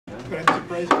Welcome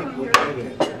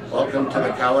to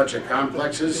the College of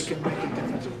Complexes.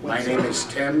 My name is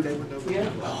Tim.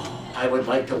 I would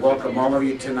like to welcome all of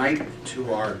you tonight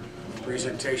to our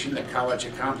presentation. The College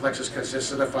of Complexes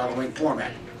consists of the following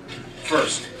format.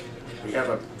 First, we have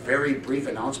a very brief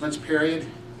announcements period.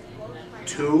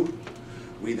 2,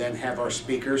 we then have our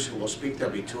speakers who will speak.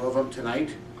 There'll be 2 of them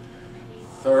tonight.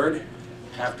 3rd,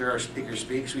 after our speaker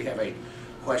speaks, we have a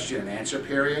question and answer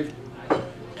period.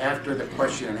 After the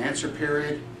question and answer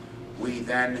period, we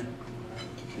then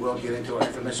will get into our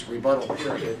infamous rebuttal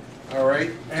period. All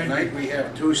right, tonight we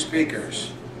have 2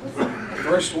 speakers. The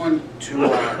first one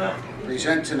to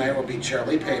present tonight will be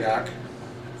Charles Paidock,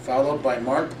 followed by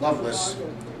Marc Loveless,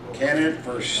 candidate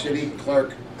for city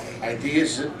clerk,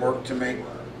 ideas that work to make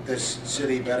this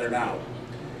city better now.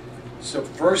 So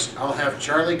first, I'll have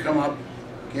Charlie come up,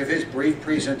 give his brief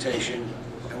presentation,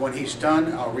 and when he's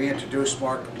done, I'll reintroduce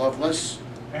Marc Loveless,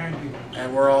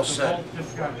 and we're all set. Your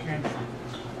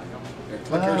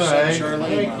clicker's set,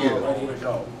 Charlie. Thank you. Ready to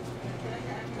go.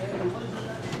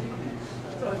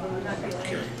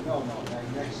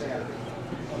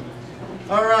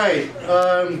 All right.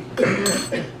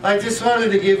 I just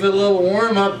wanted to give a little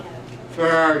warm-up for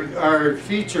our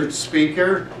featured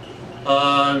speaker,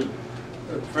 a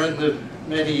friend of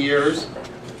many years,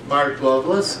 Marc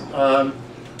Loveless.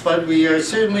 But we are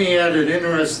certainly at an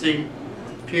interesting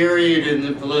period in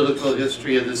the political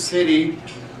history of the city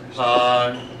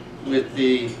with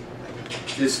the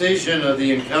decision of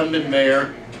the incumbent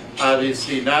mayor,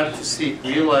 obviously not to seek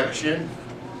re-election,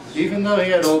 even though he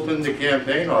had opened the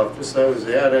campaign office. I was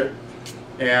at it,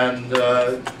 and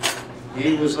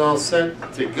he was all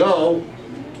set to go,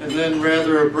 and then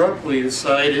rather abruptly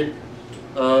decided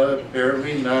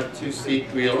apparently not to seek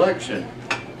re-election,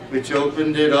 which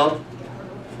opened it up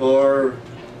for,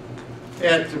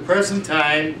 at the present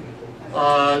time,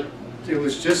 it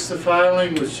was just the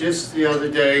filing was just the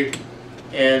other day,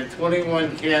 and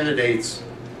 21 candidates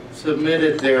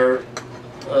submitted their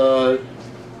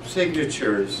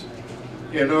signatures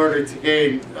in order to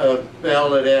gain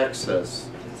ballot access,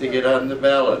 to get on the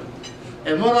ballot.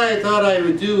 And what I thought I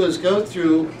would do is go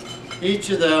through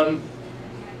each of them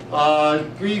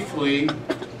briefly,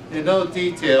 in no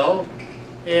detail,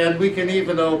 and we can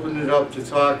even open it up to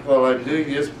talk while I'm doing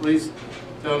this. Please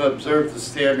don't observe the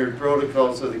standard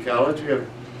protocols of the college.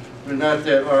 We're not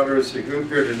that onerous a group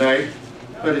here tonight,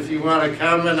 but if you want to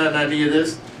comment on any of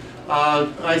this,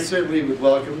 I certainly would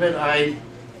welcome it. I'm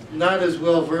not as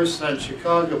well versed on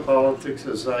Chicago politics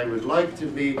as I would like to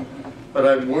be, but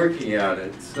I'm working on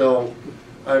it, so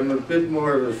I'm a bit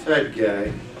more of a Fed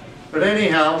guy. But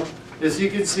anyhow, as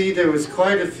you can see, there was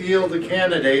quite a field of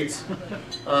candidates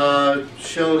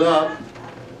showed up.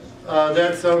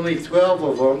 That's only 12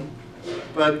 of them,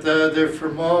 but they're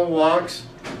from all walks,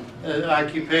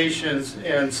 occupations,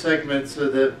 and segments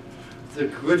of the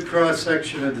good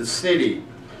cross-section of the city.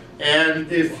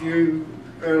 And if you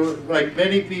are, like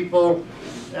many people,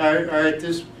 are at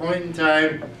this point in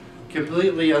time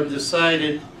completely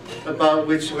undecided about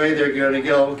which way they're going to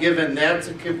go, given that's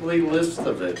a complete list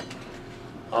of it.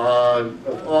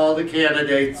 Of all the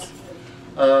candidates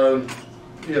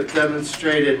have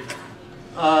demonstrated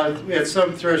at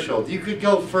some threshold. You could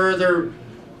go further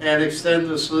and extend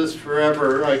this list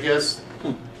forever, I guess,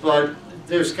 but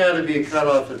there's got to be a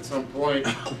cutoff at some point,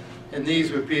 and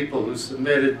these were people who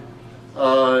submitted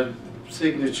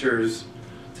signatures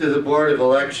to the Board of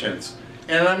Elections.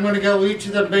 And I'm going to go each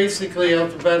of them basically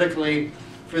alphabetically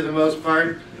for the most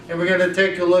part, and we're going to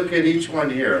take a look at each one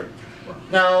here.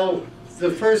 Now,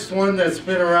 the first one that's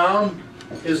been around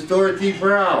is Dorothy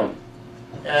Brown,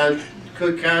 at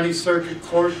Cook County Circuit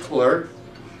Court Clerk,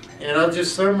 and I'll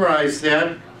just summarize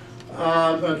that.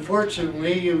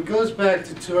 Unfortunately, it goes back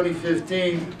to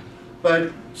 2015,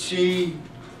 but she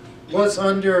was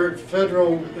under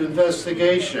federal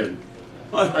investigation.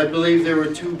 I believe there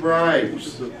were 2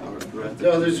 bribes.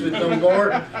 Others would know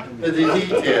more of the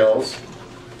details,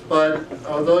 but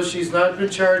although she's not been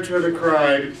charged with a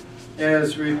crime and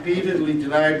has repeatedly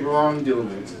denied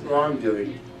wrongdoing,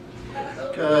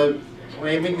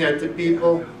 claiming that the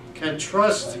people can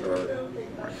trust her,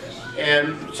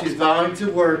 and she's vowing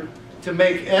to work to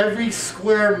make every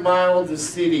square mile of the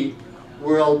city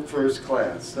world first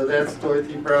class. So that's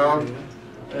Dorothy Brown,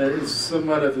 is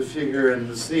somewhat of a figure in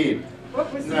the scene.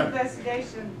 What was the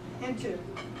investigation into?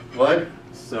 What?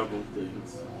 Several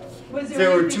things.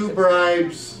 There were 2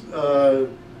 bribes.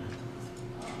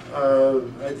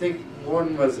 I think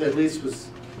one was, at least was,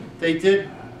 they did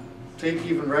take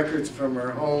even records from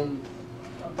her home.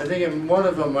 I think in one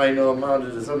of them I know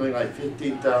amounted to something like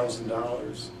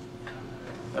 $15,000.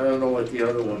 I don't know what the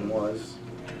other one was.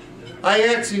 I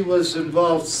actually was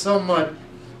involved somewhat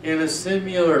in a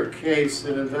similar case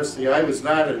in investigation. I was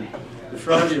not in the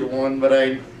fraudulent one, but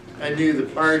I knew the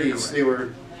parties. They were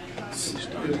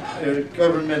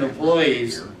government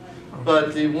employees.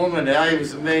 But the woman, I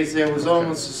was amazed, it was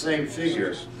almost the same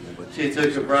figure. She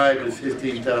took a bribe of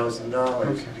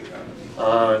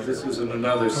 $15,000. This was in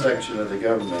another section of the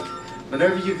government.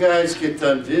 Whenever you guys get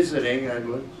done visiting, I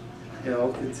would,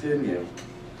 continue.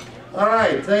 All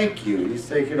right, thank you. He's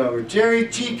taking over. Jerry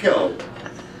Chico.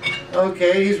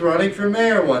 Okay, he's running for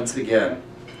mayor once again.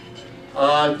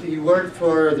 He worked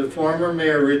for the former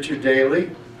mayor Richard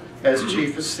Daley as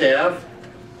chief of staff,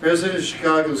 president of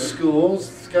Chicago Schools.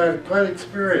 He's got quite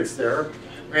experience there.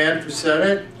 Ran for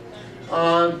Senate.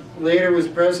 Later was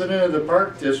president of the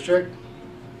Park District.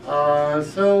 But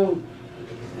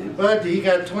he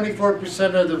got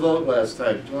 24% of the vote last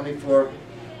time. 24,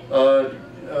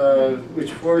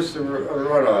 which forced a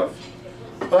runoff.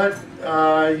 But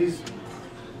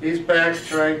he's back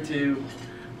trying to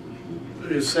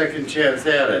his second chance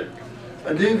at it.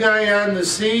 A new guy on the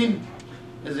scene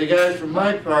is a guy from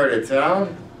my part of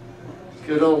town,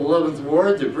 good old 11th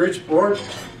Ward, the Bridgeport,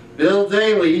 Bill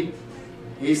Daley.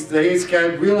 He's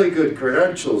got really good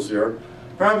credentials here,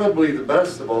 probably the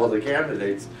best of all the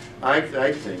candidates, I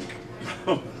think.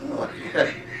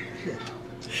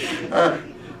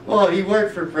 Well, he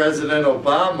worked for President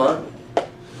Obama.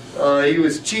 He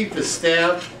was chief of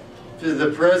staff to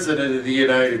the President of the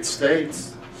United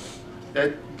States.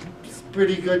 That's a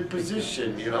pretty good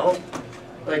position,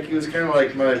 Like he was kind of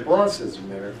like my boss, as a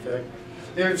matter of fact.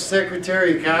 There's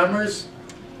Secretary of Commerce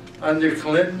under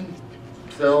Clinton.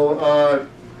 So,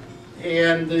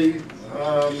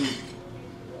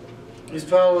 he's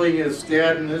following his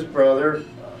dad and his brother,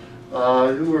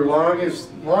 who were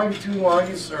two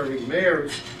longest serving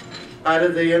mayors. How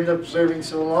did they end up serving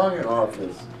so long in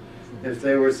office if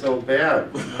they were so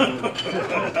bad?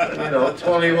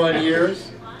 21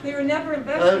 years. They were never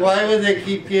investigated. Why would they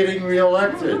keep getting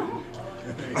reelected?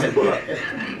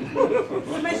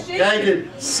 Guy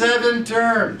did 7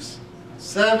 terms.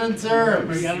 7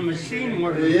 terms. We got a machine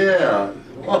working. Yeah.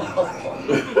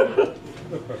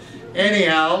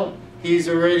 Anyhow, he's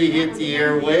already hit the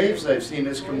airwaves. I've seen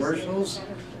his commercials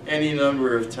any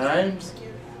number of times.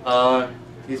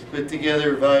 He's put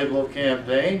together a viable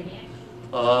campaign,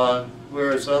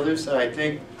 whereas others, I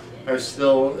think, are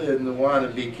still in the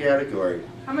wannabe category.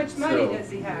 How much money does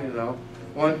he have?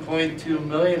 1.2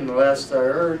 million the last I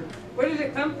heard. Where did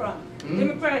it come from?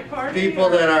 Democratic Party? People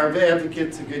that are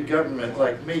advocates of good government,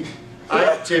 like me.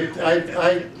 I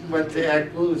went to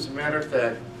Act Blue, as a matter of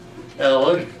fact,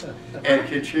 Ellen, and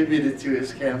contributed to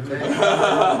his campaign.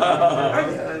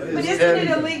 But isn't it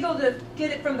illegal to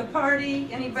get it from the party?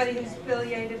 Anybody who's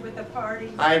affiliated with the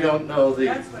party? I don't know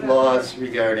the laws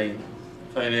regarding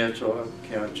financial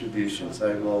contributions.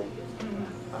 I will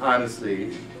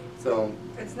honestly don't.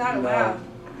 It's not allowed.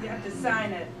 You have to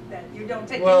sign it that you don't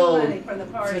take any money from the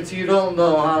party. Since you don't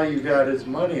know how you got his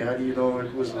money, how do you know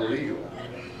it was illegal?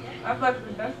 I've left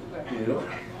the best of it.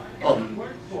 Oh,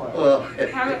 well,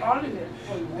 Have it audited.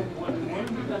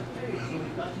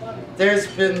 there's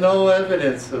been no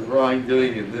evidence of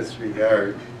wrongdoing in this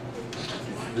regard.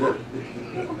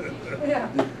 Yeah.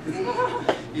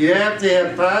 You have to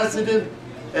have positive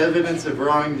evidence of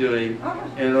wrongdoing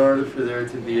in order for there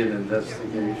to be an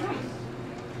investigation.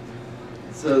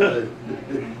 So,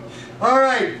 all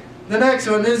right, the next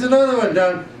one, there's another one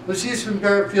down. Well, she's from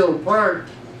Garfield Park,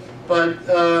 but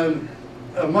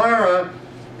Amara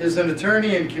is an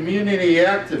attorney and community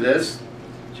activist.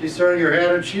 She's throwing her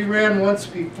hat in. She ran once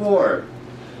before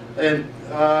in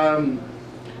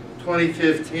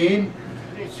 2015.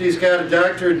 She's got a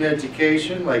doctorate in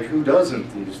education, like who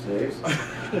doesn't these days?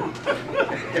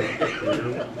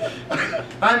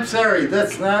 I'm sorry,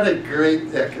 that's not a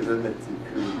great academic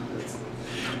degree.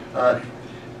 I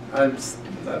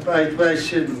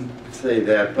shouldn't say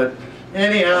that, but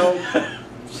anyhow,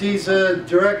 she's a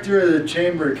director of the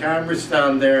Chamber of Commerce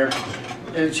down there,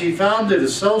 and she founded a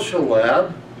social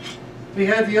lab. We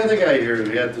had the other guy here who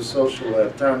had the social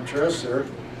lab, Tom Tresser,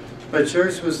 but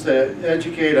hers was to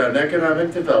educate on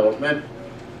economic development,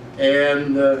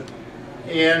 and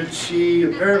she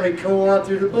apparently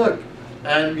co-authored a book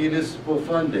on municipal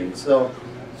funding. So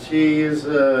she is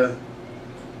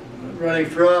running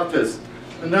for office.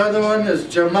 Another one is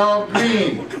Jamal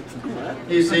Green.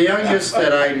 He's the youngest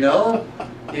that I know.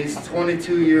 He's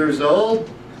 22 years old,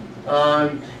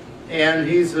 and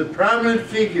he's a prominent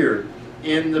figure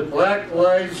in the Black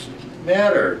Lives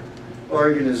Matter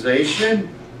organization.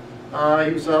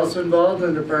 He was also involved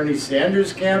in the Bernie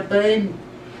Sanders campaign.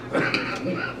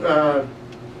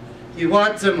 He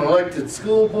wants an elected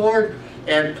school board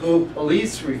and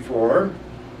police reform,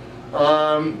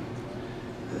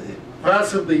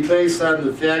 possibly based on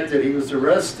the fact that he was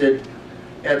arrested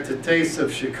at the Taste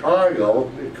of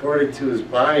Chicago, according to his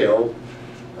bio,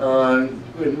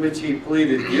 in which he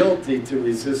pleaded guilty to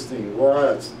resisting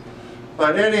arrest.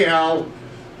 But anyhow,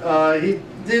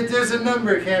 there's a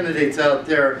number of candidates out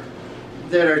there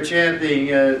that are championing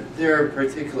their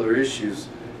particular issues,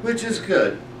 which is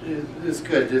good. It's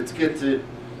good. It's good to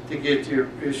get your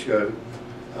issue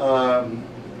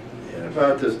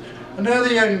about this.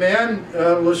 Another young man,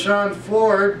 LaShawn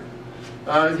Ford,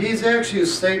 he's actually a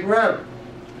state rep.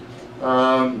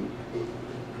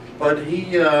 But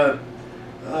he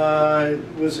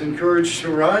was encouraged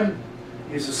to run.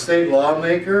 He's a state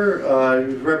lawmaker.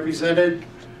 He represented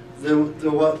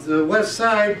the West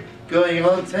Side going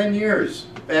on 10 years,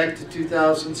 back to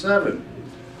 2007.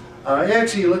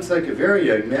 Actually, he looks like a very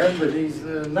young man, but he's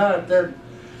not that.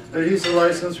 He's a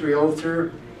licensed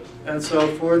realtor and so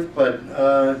forth, but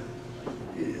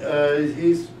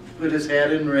he's put his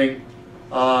hat in the ring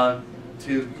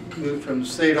to move from the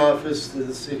state office to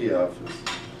the city office.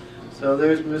 So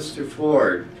there's Mr.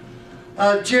 Ford.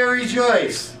 Jerry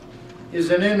Joyce is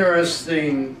an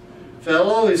interesting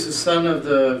fellow. He's the son of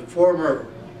the former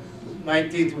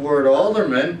 19th Ward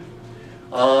alderman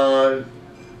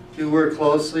who worked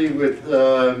closely with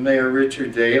Mayor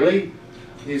Richard Daley.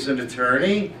 He's an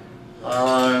attorney,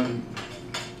 and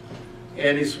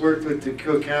he's worked with the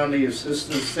Cook County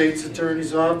Assistant State's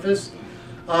Attorney's Office.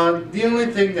 The only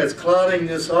thing that's clouding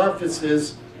this office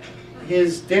is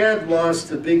his dad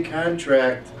lost a big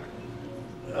contract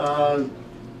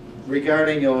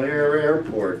regarding O'Hare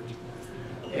Airport,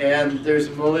 and there's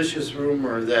a malicious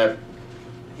rumor that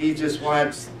he just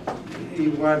wants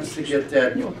to get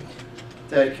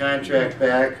that contract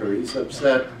back, or he's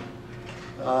upset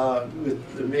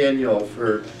with Emmanuel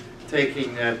for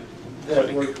taking that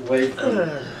work away from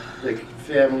the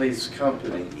family's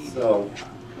company. So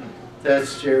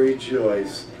that's Jerry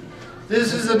Joyce.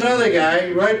 This is another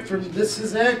guy this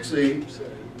is actually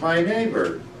my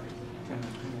neighbor.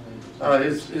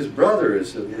 His brother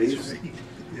is, at least.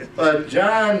 But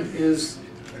John,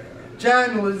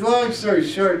 long story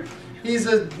short, he's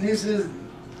an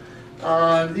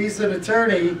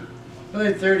attorney,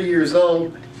 only 30 years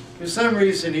old. For some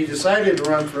reason, he decided to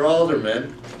run for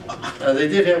alderman. They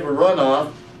did have a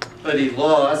runoff, but he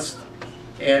lost,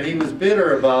 and he was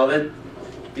bitter about it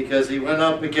because he went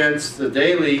up against the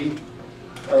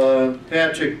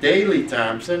Patrick Daley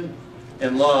Thompson,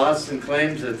 and lost, and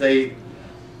claims that they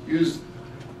used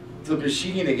the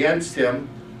machine against him.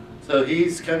 So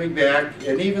he's coming back,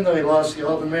 and even though he lost the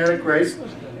aldermanic race,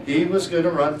 he was going to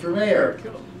run for mayor,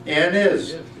 and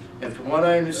is. And from what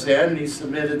I understand, he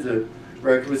submitted the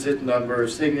requisite number of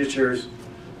signatures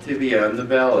to be on the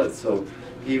ballot. So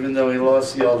even though he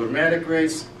lost the aldermanic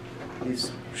race,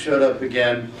 he's showed up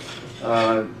again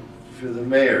for the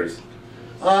mayor's.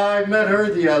 I met her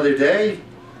the other day,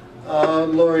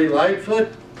 Lori Lightfoot,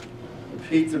 a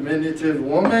Pete diminutive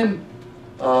woman,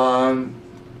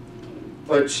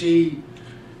 but she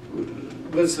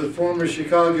was the former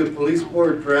Chicago Police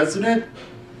Board president.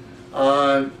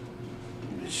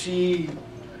 She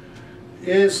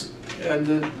is,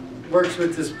 and works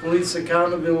with this police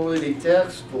accountability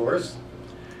task force,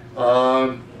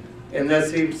 and that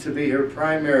seems to be her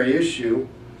primary issue,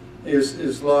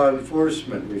 is law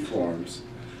enforcement reforms.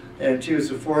 And she was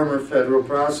a former federal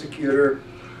prosecutor,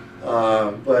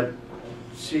 but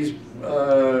she's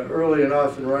early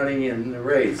enough in running in the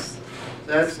race.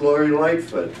 That's Lori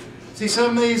Lightfoot. See,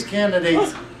 some of these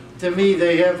candidates, to me,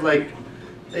 they have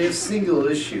single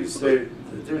issues. They're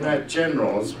not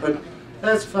generals, but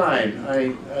that's fine.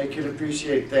 I can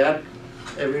appreciate that.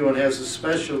 Everyone has a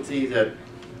specialty that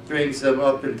brings them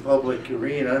up in public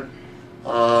arena.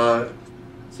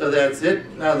 So that's it.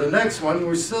 Now the next one,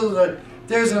 we're still,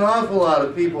 there's an awful lot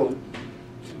of people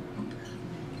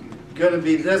going to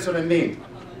be, that's what I mean.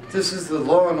 This is the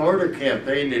law and order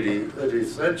campaign of the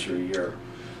century here.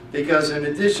 Because in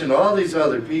addition to all these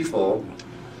other people,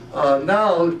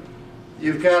 now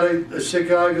you've got a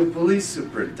Chicago police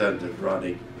superintendent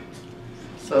running.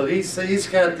 So he's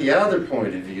got the other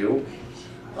point of view.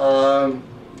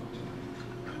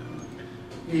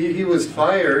 He was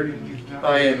fired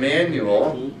by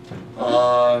Emmanuel,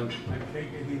 but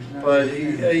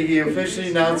he officially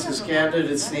announced his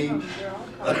candidacy,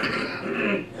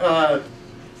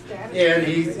 and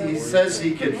he says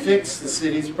he can fix the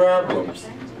city's problems.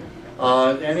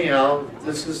 Anyhow,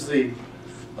 this is the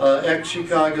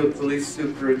ex-Chicago police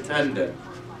superintendent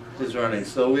is running.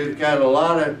 So we've got a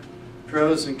lot of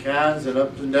pros and cons and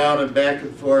up and down and back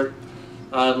and forth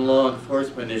on law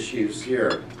enforcement issues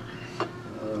here.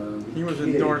 He was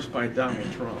endorsed by Donald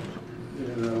Trump.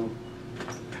 You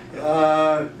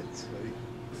know,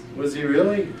 was he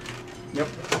really? Yep.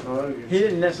 Oh, He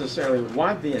didn't necessarily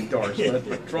want the endorsement,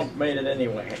 but Trump made it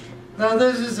anyway. now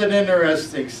this is an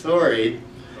interesting story.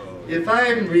 If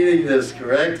I'm reading this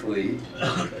correctly,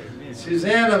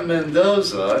 Susana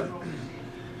Mendoza,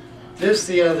 just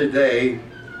the other day,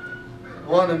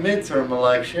 won a midterm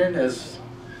election, was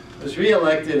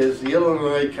re-elected as the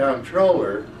Illinois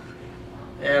Comptroller,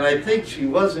 and I think she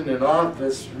wasn't in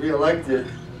office, re-elected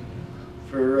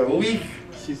for a week.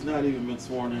 She's not even been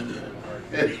sworn in yet.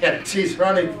 And she's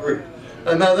running for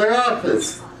another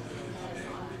office.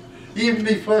 Even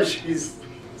before she's...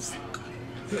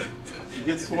 She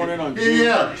gets sworn in on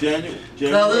January.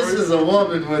 Now this is a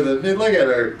woman with a... Look at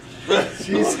her.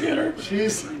 She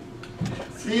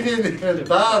didn't even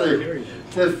bother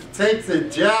to take the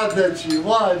job that she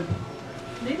won.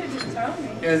 Neither did Tony.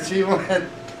 And she went,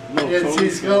 No, and Tony's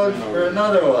she's going not. for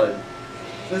another one.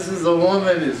 This is a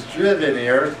woman who's driven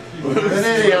here. But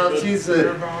anyhow, she's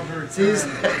If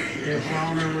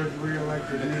Rounder was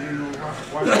reelected, he didn't know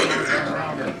what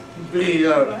Rounder. She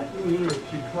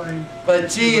claimed.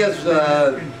 But she is,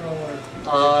 Controller.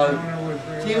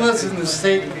 she was in the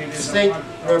state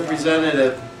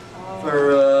representative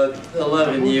for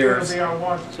 11 years.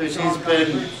 So she's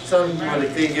been somewhat a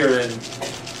figure in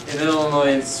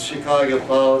Illinois and Chicago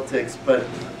politics. But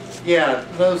yeah,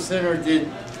 no sooner did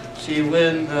she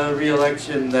win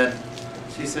re-election than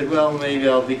she said, well, maybe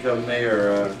I'll become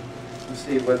mayor and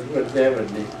see what that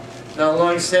would be. Now, a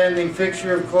long-standing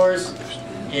fixture, of course,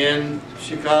 in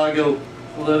Chicago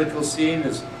political scene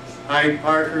is Hyde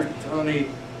Parker, Toni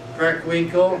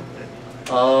Preckwinkle.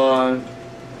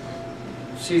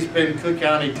 She's been Cook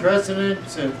County president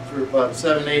for about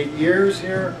 7-8 years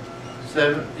here.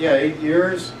 8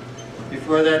 years.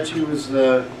 Before that, she was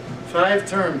 5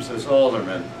 terms as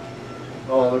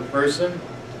alderperson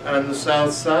on the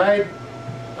south side.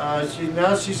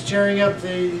 Now she's chairing up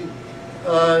the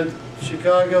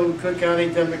Chicago Cook County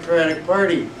Democratic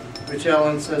Party, which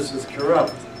Ellen says is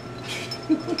corrupt.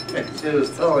 She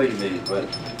was telling me, but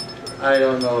I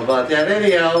don't know about that.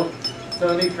 Anyhow,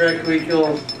 Toni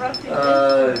Preckwinkle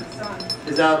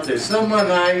is out there. Someone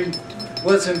I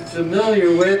wasn't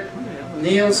familiar with,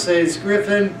 Neil says,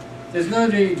 Griffin, there's no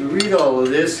need to read all of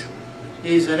this.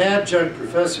 He's an adjunct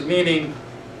professor, meaning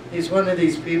he's one of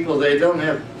these people, they don't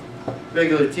have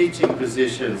regular teaching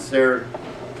positions.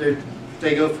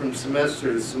 They go from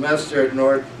semester to semester at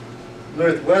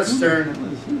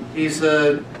Northwestern. He's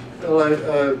a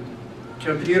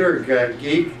computer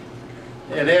geek,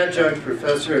 an adjunct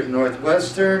professor at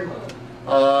Northwestern,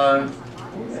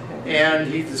 and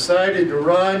he decided to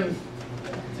run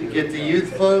to get the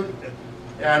youth vote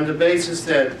on the basis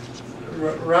that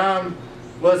Ron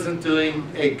wasn't doing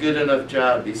a good enough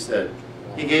job, he said.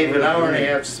 He gave an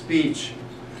hour-and-a-half speech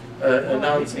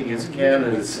announcing his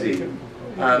candidacy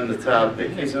on the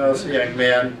topic. He's an also young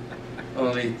man,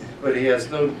 but he has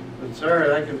no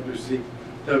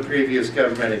previous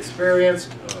government experience.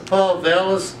 Paul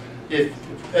Vallis, if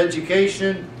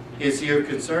education is your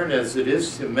concern, as it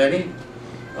is to many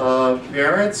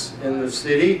parents in the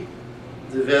city,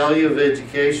 the value of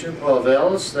education, Paul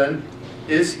Vallis, then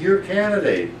is your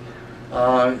candidate.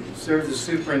 He served as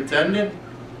superintendent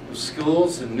of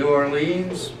schools in New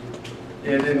Orleans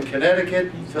and in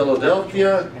Connecticut,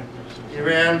 Philadelphia. He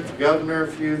ran for governor, a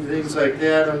few things like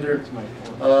that under,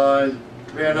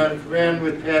 ran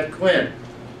with Pat Quinn.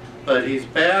 But he's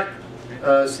back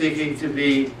seeking to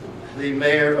be the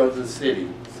mayor of the city.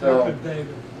 So,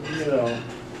 you know.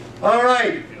 All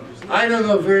right. I don't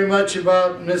know very much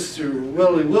about Mr.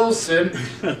 Willie Wilson.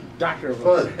 Dr.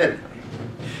 Wilson.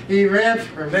 He ran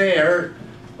for mayor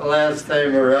the last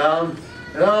time around,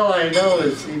 and all I know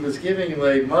is he was giving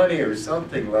away money or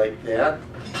something like that.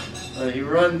 He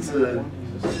runs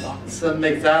some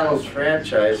McDonald's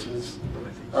franchises.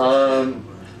 Opponent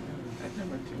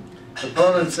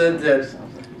said that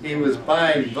he was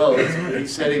buying votes, but he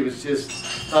said he was just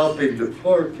helping the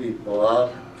poor people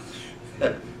out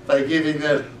by giving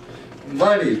them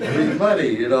money, free money,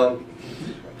 you know.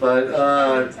 But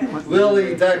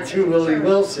Dr. Willie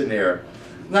Wilson here.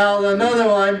 Now another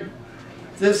one,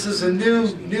 this is a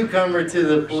newcomer to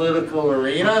the political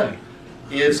arena,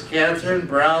 is Catherine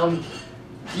Brown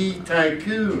D.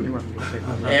 Tycoon.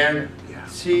 And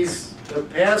she's a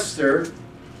pastor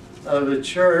of a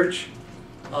church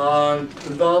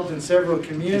involved in several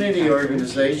community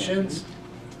organizations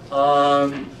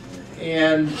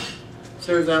and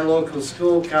serves on local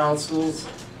school councils.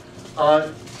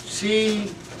 She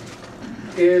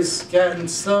is gotten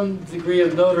some degree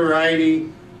of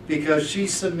notoriety because she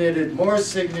submitted more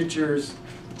signatures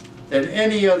than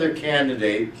any other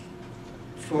candidate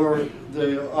for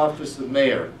the office of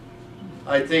mayor.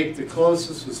 I think the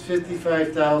closest was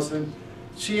 55,000.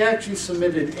 She actually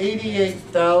submitted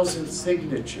 88,000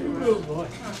 signatures.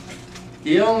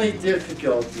 The only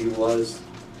difficulty was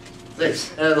they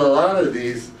said a lot of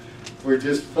these were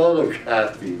just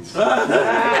photocopies. You're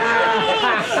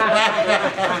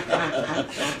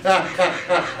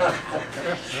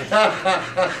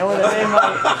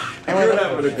having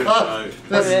a good time.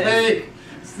 The same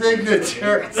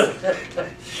signatures.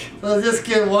 So just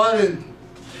get one and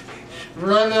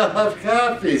run out of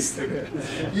copies.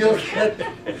 You'll get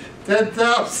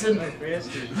 10,000.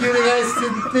 You guys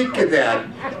didn't think of that.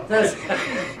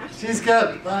 She's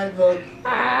got 5 votes.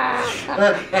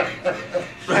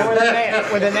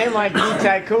 With a name like D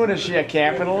Tycoon, is she a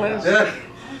capitalist?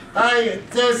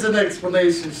 There's an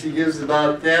explanation she gives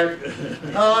about that.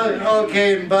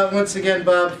 Okay, but once again,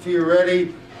 Bob, if you're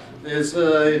ready, is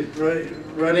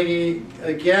running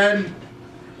again.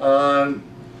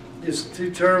 Is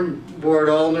 2-term board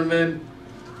alderman,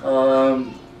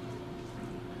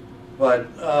 but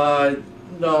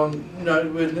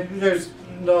there's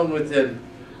known within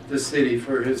the city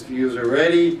for his views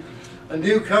already. A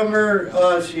newcomer,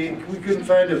 we couldn't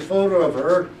find a photo of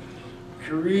her.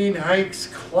 Corrine Hikes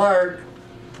Clark.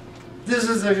 This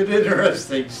is an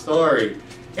interesting story.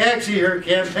 Actually, her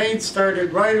campaign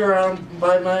started right around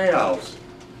by my house.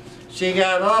 She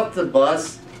got off the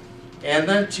bus, and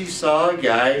then she saw a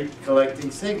guy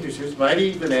collecting signatures, might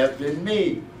even have been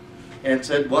me, and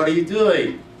said, "What are you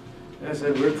doing?" And I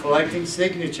said, "We're collecting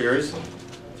signatures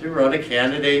to run a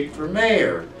candidate for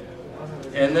mayor."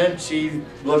 And then she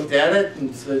looked at it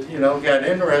and said, got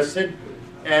interested.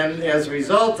 And as a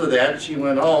result of that, she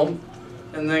went home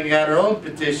and then got her own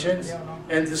petitions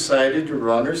and decided to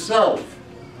run herself.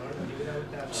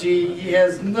 She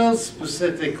has no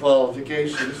specific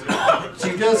qualifications.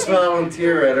 She does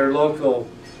volunteer at her local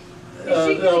Is she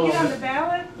going to get on the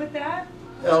ballot with that?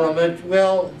 element.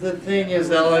 Well, the thing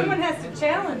is, Ellen, Someone has to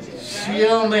challenge it,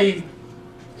 right?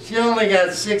 she only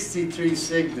got 63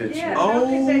 signatures. Yeah, no,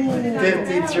 'cause they put it on the ballot.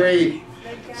 53.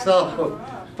 They've got So,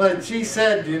 but she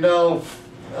said, you gotta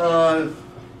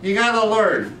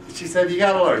learn. She said, you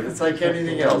gotta learn. It's like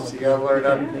anything else. You gotta learn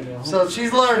how. So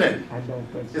she's learning.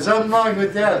 There's something wrong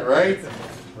with that, right?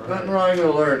 Nothing wrong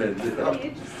with learning. Pretty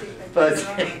interesting. But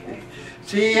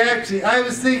she actually, I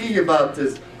was thinking about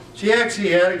this. She actually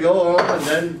had to go home and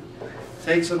then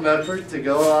take some effort to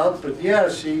go out. But yeah,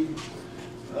 she,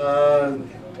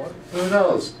 who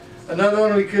knows? Another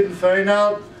one we couldn't find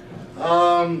out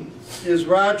is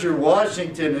Roger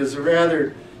Washington is a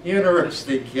rather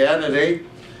interesting candidate.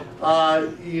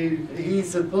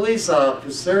 He's a police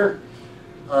officer,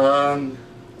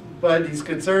 but he's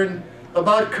concerned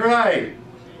about crime,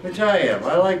 which I am.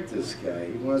 I like this guy.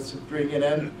 He wants to bring an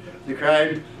end to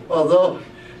crime, although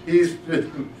he's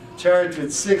been charged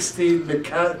with 16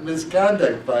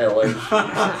 misconduct violations,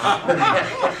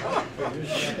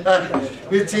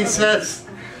 which he says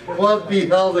won't be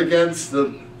held against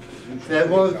them. That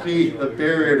won't be a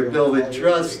barrier to building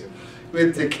trust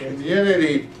with the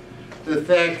community. The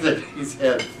fact that he's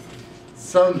had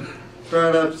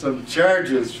brought up some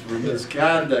charges for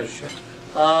misconduct.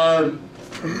 But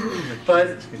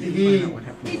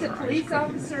He's a police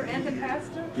officer and a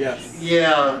pastor? Yes.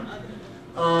 yeah.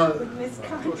 With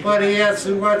misconduct. But he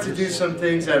wants to do some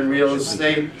things on real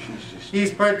estate.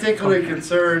 He's particularly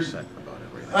concerned.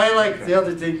 I like the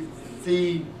other thing.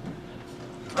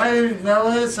 Now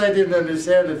this I didn't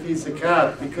understand if he's a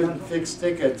cop. He couldn't fix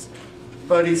tickets.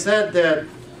 But he said that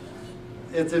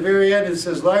at the very end it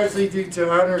says, largely due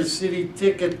to honor city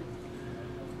ticket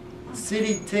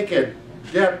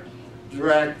debt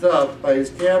racked up by his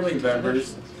family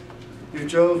members who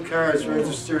drove cars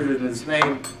registered in his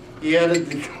name, he had to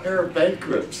declare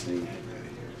bankruptcy.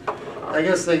 I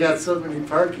guess they got so many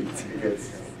parking tickets.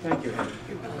 Thank you.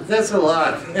 But that's a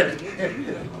lot.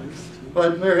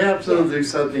 But perhaps they'll do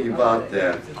something about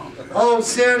that. Oh,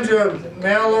 Sandra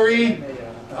Mallory,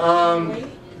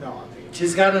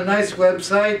 she's got a nice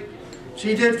website.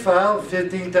 She did file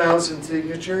 15,000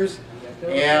 signatures.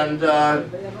 And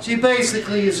she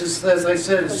basically is, as I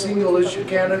said, a single issue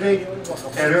candidate,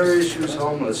 and her issue is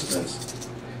homelessness.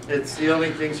 It's the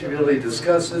only thing she really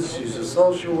discusses. She's a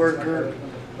social worker,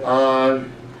 but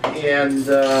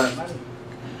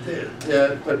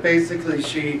basically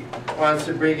she wants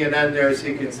to bring an end there, as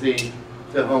you can see,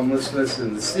 to homelessness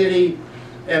in the city.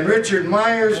 And Richard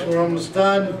Myers, we're almost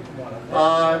done.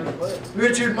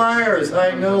 Richard Myers,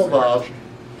 I know about.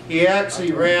 He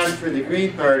actually ran for the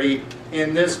Green Party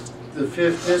in the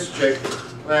 5th district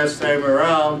last time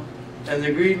around, and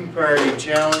the Green Party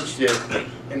challenged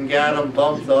him and got him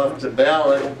bumped off the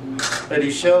ballot, but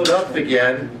he showed up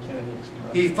again.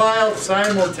 He filed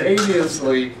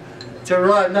simultaneously to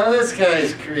run, now this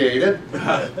guy's creative,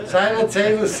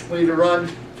 simultaneously to run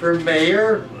for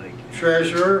mayor,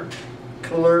 treasurer,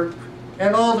 clerk,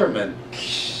 and alderman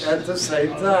at the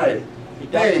same time.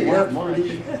 Hey,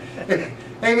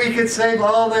 hey, we could save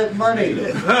all that money.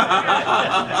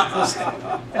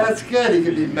 That's good. He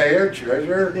could be mayor,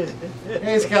 treasurer.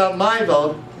 He's got my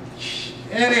vote.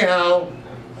 Anyhow,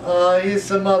 he has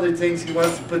some other things. He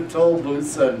wants to put toll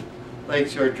booths on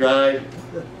Lakeshore Drive.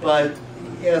 But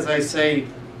as I say,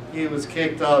 he was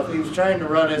kicked off. He was trying to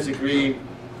run as a Green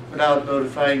without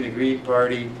notifying the Green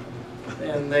Party.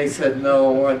 And they said,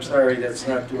 no, I'm sorry, that's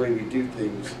not the way we do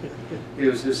things. He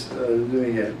was just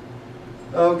doing it.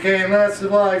 Okay, and that's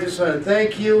all. I just want to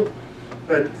thank you.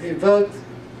 But vote,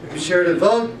 be sure to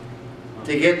vote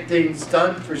to get things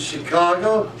done for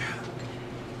Chicago.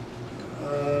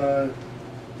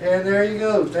 And there you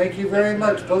go. Thank you very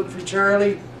much. Vote for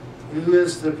Charlie, who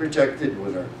is the projected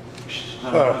winner.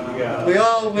 We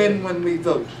all win when we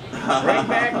vote. Bring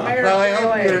back Mayor Now, I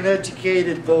hope Bailey. you're an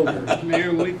educated voter.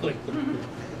 Mayor Weekly.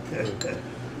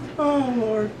 Oh,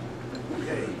 Lord.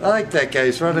 I like that guy.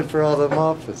 He's running for all them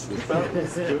offices. He's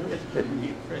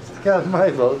got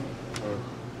my vote.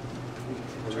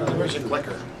 Charlie, where's your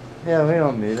clicker? Yeah, we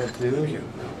don't need it, do we?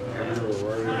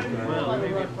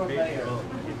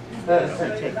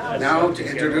 Now to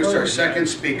introduce our second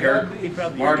speaker,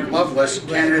 Marc Loveless,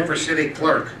 candidate for city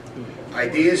clerk.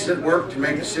 Ideas that work to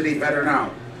make the city better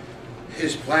now.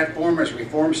 His platform is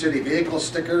reform city vehicle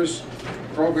stickers,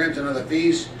 programs and other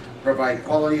fees, provide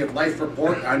quality of life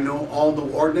report on all new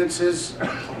ordinances,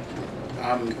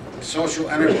 social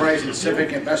enterprise and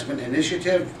civic investment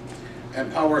initiative,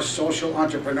 empower social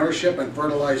entrepreneurship and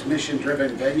fertilize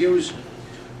mission-driven venues,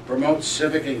 promote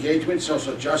civic engagement,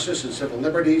 social justice, and civil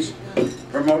liberties,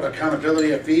 promote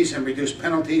accountability of fees and reduce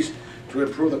penalties to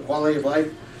improve the quality of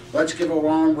life. Let's give a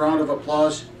warm round of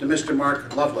applause to Mr.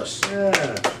 Marc Loveless.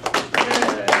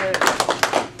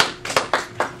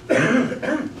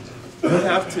 I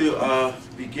have to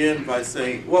begin by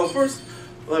saying, well, first,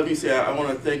 let me say I want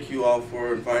to thank you all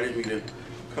for inviting me to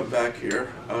come back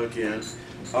here again.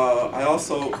 I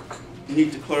also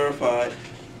need to clarify,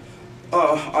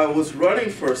 I was running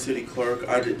for city clerk.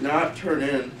 I did not turn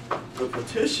in the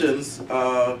petitions.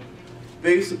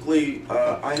 Basically,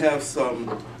 I have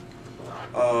some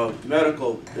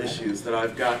medical issues that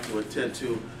I've got to attend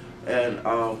to, and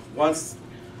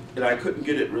and I couldn't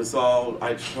get it resolved.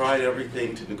 I tried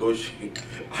everything to negotiate.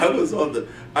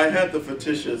 I had the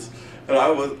petitions, and I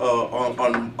was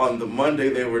on the Monday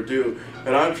they were due,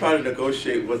 and I'm trying to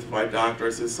negotiate with my doctor. I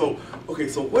said, so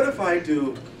what if I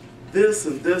do this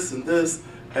and this and this,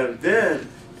 and then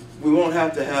we won't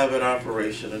have to have an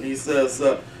operation? And he says,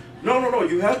 no,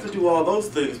 you have to do all those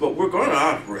things, but we're going to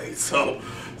operate. So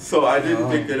I didn't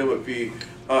think that it would be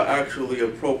actually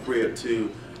appropriate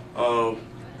to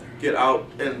get out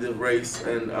in the race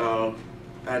and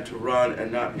to run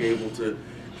and not be able to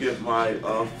give my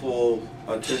full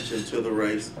attention to the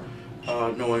race,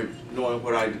 knowing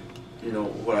what I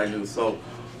knew. So,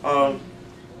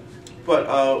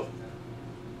 but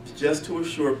just to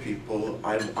assure people,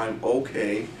 I'm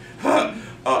okay.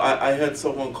 I had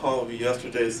someone call me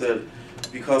yesterday and said,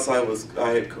 because I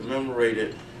had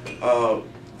commemorated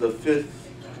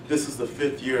this is the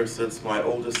 5th year since my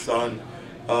oldest son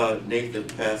Nathan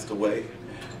passed away,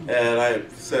 and I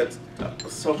said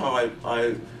somehow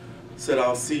I said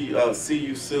I'll see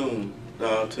you soon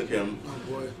to him,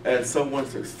 and someone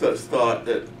thought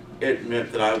that it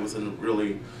meant that I was in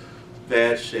really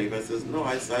bad shape. I says no,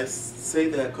 I say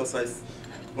that because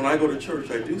when I go to church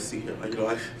I do see him.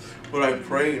 When I'm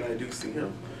praying I do see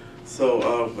him.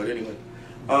 So but anyway,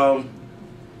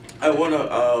 I want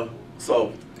to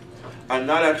so I'm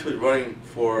not actually running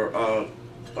for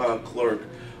clerk.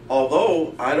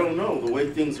 Although, I don't know, the way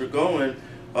things are going,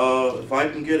 if I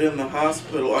can get in the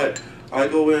hospital, I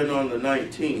go in on the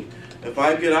 19th. If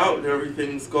I get out and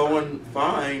everything's going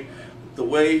fine, the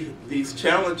way these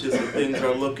challenges and things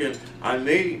are looking, I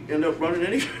may end up running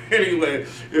anyway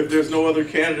if there's no other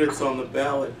candidates on the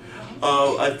ballot.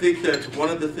 I think that one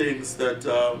of the things that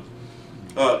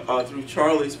through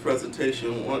Charlie's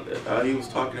presentation, he was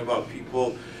talking about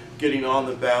people getting on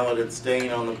the ballot and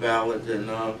staying on the ballot, and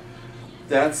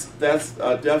that's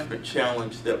a definite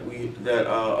challenge that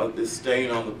is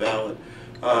staying on the ballot.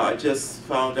 I just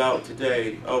found out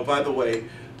today. Oh, by the way,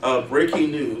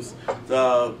 breaking news: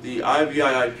 the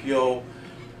IBI IPO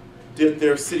did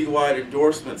their citywide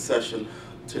endorsement session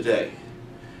today.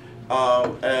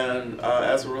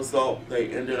 As a result, they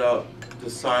ended up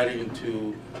deciding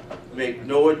to make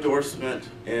no endorsement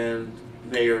in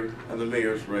the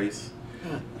mayor's race,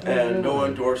 and no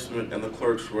endorsement in the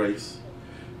clerk's race,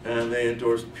 and they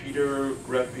endorsed Peter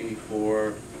Greppi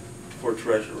for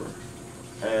treasurer.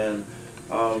 And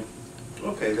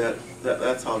okay,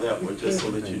 that's how that went, just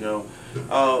so that you know.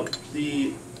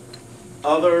 The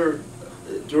other,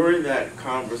 during that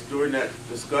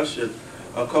discussion,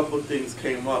 a couple of things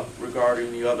came up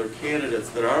regarding the other candidates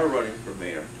that are running for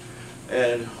mayor.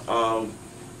 And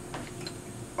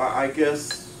I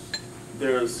guess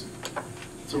it's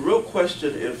a real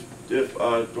question if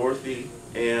Dorothy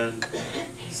and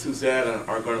Susanna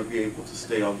are going to be able to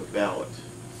stay on the ballot.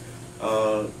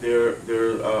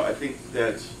 I think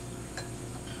that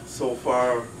so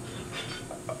far,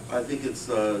 I think it's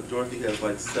Dorothy has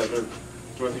like 7.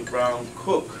 Dorothy Brown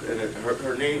Cook, and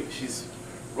her name, she's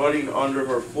running under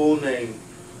her full name,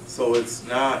 so it's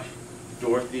not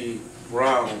Dorothy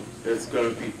Brown, it's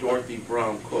going to be Dorothy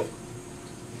Brown Cook.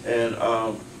 And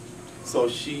so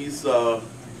she's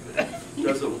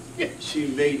she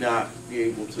may not be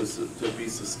able to be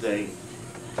sustained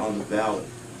on the ballot.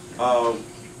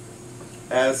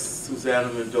 As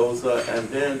Susanna Mendoza, and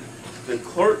then the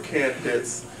clerk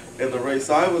candidates in the race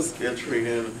I was entering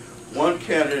in, one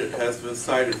candidate has been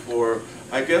cited for,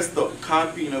 I guess the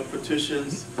copying of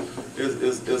petitions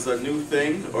is a new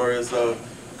thing, or is a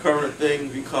current thing,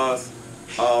 because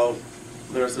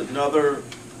there's another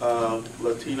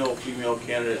Latino female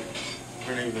candidate,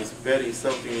 her name is Betty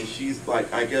something, and she's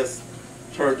like, I guess,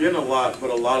 turned in a lot, but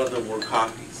a lot of them were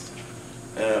copies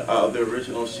of the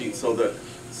original sheet, so the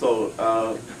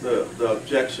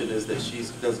objection is that she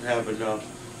doesn't have enough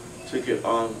to get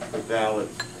on the ballot.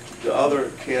 The other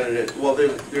candidate, well,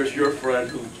 there's your friend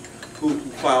who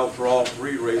filed for all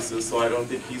 3 races, so I don't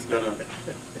think he's going to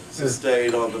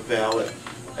sustain on the ballot.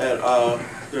 And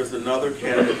there's another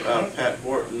candidate, Pat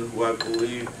Horton, who I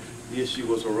believe the issue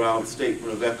was around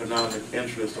statement of economic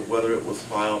interest, or whether it was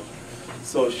filed.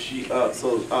 So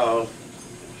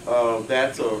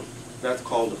that's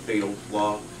called a fatal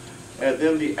flaw. And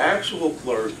then the actual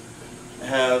clerk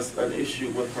has an issue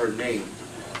with her name.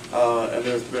 And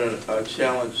there's been a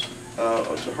challenge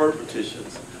to her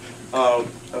petitions.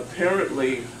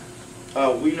 Apparently,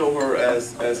 we know her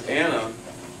as Anna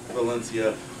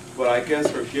Valencia, but I guess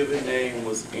her given name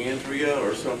was Andrea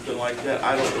or something like that.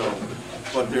 I don't know.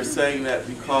 But they're saying that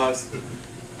because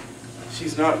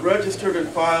she's not registered and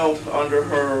filed under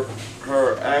her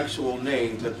actual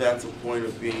name, that's a point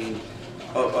of being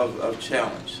to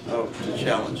challenge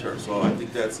her. So I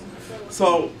think that's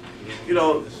so. You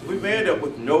know, we may end up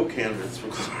with no candidates for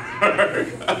clerk.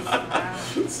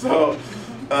 So,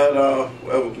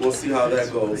 we'll see how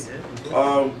that goes.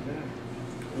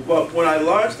 But when I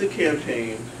launched the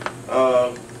campaign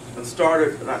and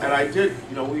started, and I did,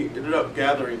 you know, we ended up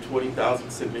gathering 20,000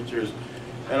 signatures,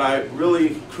 and I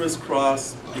really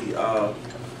crisscrossed the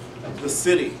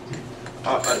city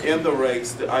in the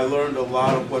race. I learned a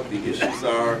lot of what the issues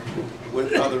are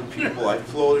with other people. I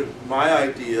floated my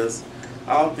ideas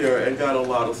out there and got a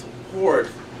lot of support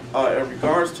in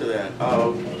regards to that.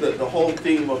 The whole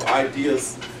theme of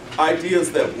ideas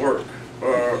that work,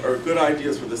 or good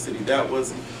ideas for the city. That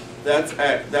was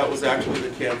actually the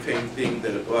campaign theme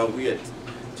that we had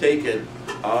taken,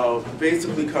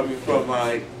 basically coming from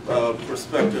my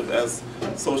perspective as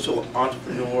social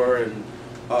entrepreneur, and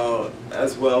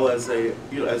as well as a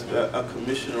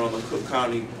commissioner on the Cook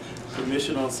County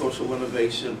Commission on Social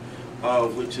Innovation,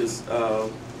 which is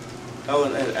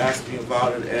Ellen had asked me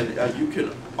about it, and if you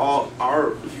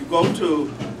go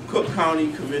to Cook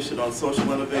County Commission on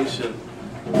Social Innovation,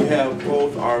 we have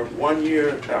both our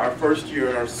first year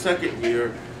and our second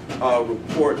year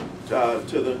report to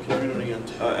the community and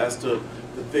as to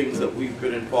the things that we've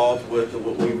been involved with and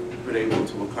what we've been able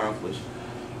to accomplish.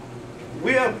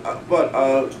 We have, but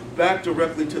back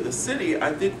directly to the city,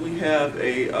 I think we have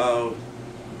a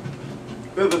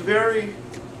very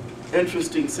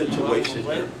interesting situation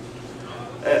here.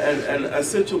 And a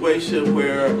situation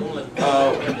where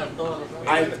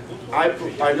I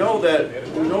know that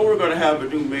we're going to have a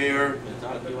new mayor.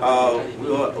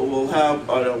 We'll have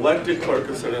an elected clerk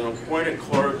instead of an appointed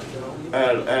clerk,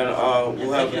 and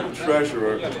we'll have a new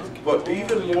treasurer. But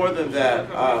even more than that,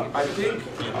 I think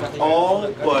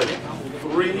all but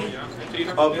 3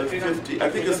 of the 50, I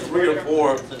think it's 3 or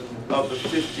 4 of the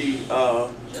 50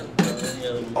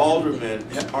 aldermen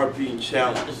are being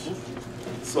challenged.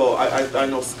 So I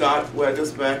know Scott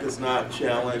Wegisback is not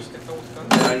challenged.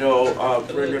 I know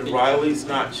Brendan Riley's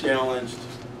not challenged.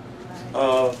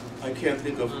 I can't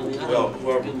think of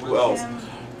who else.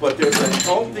 but there's a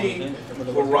healthy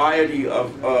variety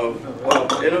of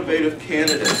innovative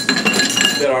candidates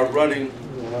that are running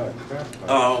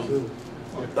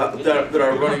that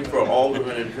are running for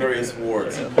aldermen in various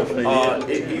wards. And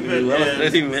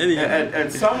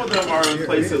some of them are in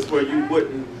places where you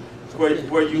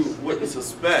wouldn't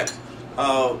suspect.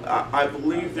 I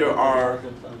believe there are,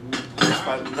 if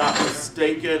I'm not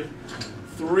mistaken,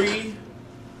 3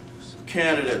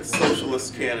 candidates,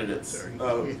 socialist candidates,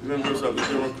 members of the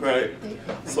Democratic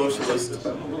Socialist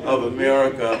of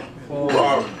America, who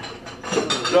are,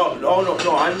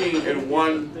 no, I mean in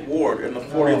one ward, in the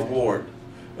 40th ward.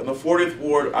 In the 40th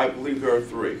ward, I believe there are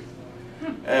 3.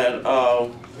 And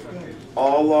all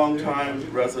longtime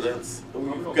residents.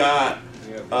 We've got,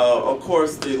 of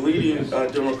course, the leading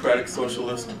Democratic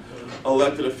Socialist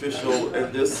elected official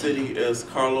in this city is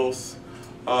Carlos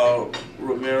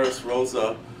Ramirez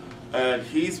Rosa, and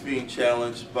he's being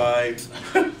challenged by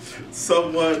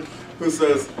someone who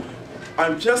says,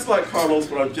 I'm just like Carlos,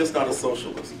 but I'm just not a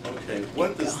socialist. Okay,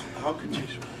 how could you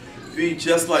be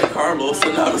just like Carlos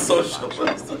and not a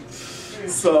socialist?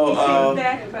 So,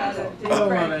 back about a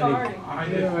Democratic Party. I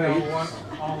didn't know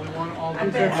only one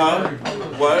alderman.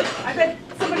 What? I bet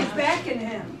somebody's backing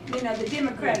him, you know, the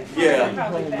Democratic Party. Yeah.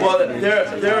 Probably backing Well, him.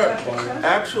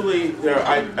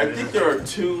 I think there are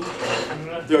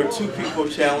two people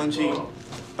challenging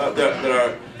that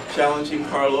are challenging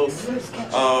Carlos,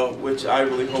 which I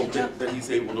really hope that he's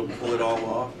able to pull it all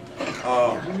off.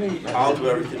 I'll do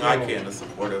everything I can to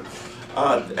support him.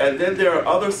 And then there are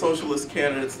other socialist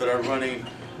candidates that are running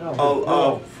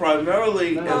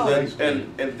primarily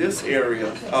in this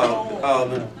area,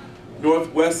 the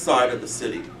northwest side of the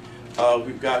city.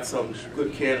 We've got some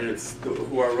good candidates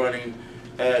who are running,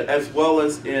 as well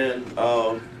as in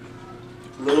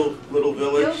Little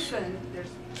Village,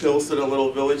 Pilsen, a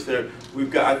Little Village. There, we've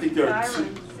got. I think there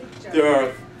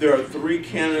are 3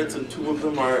 candidates, and 2 of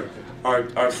them are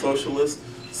socialists.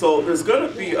 So there's going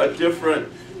to be a different.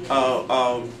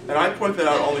 And I point that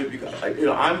out only because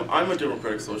I'm a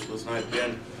Democratic Socialist, and I've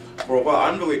been for a while.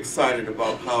 I'm really excited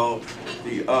about how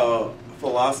the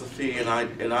philosophy and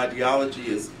ideology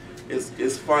is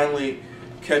finally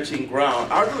catching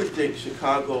ground. I really think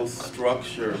Chicago's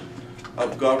structure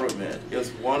of government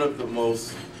is one of the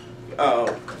most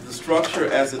the structure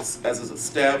as it's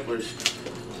established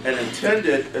and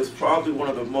intended is probably one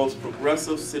of the most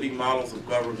progressive city models of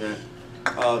government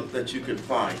that you can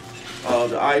find.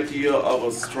 The idea of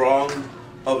a strong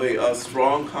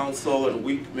council and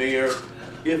weak mayor,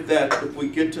 if we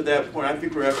get to that point, I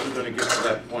think we're actually going to get to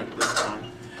that point this time,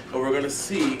 and we're going to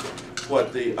see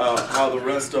what how the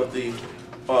rest of the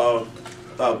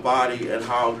body and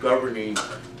how governing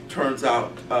turns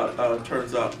out. But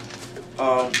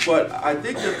I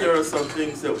think that there are some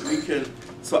things that we can.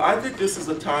 So I think this is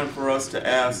a time for us to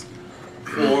ask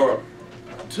of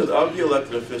the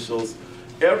elected officials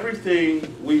everything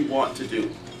we want to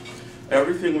do,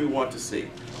 everything we want to see.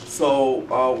 So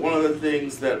one of the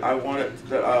things that I wanted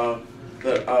that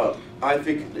I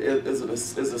think is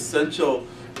essential.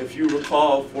 If you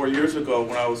recall, 4 years ago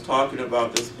when I was talking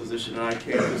about this position, and I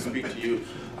came to speak to you,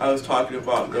 I was talking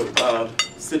about the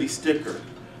city sticker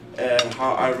and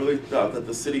how I really thought that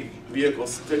the city vehicle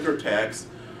sticker tax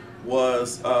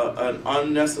was an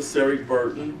unnecessary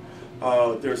burden.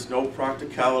 There's no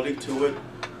practicality to it.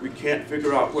 We can't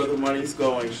figure out where the money's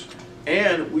going.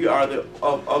 And we are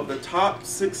of the top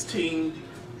 16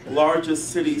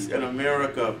 largest cities in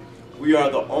America, we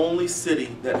are the only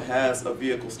city that has a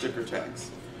vehicle sticker tax.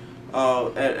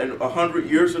 And 100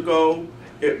 years ago,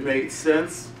 it made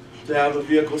sense to have a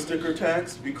vehicle sticker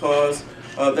tax because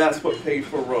that's what paid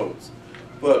for roads.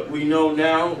 But we know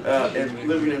now, and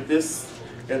living in this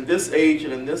age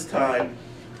and in this time,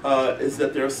 is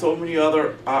that there are so many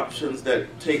other options that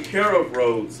take care of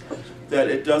roads that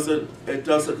it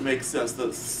doesn't make sense.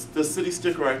 The city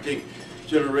sticker, I think,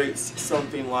 generates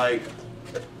something like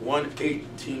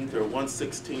 1/18 or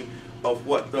 1/16 of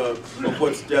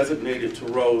what's designated to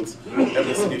roads in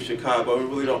the city of Chicago. We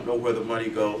really don't know where the money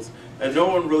goes, and no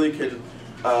one really can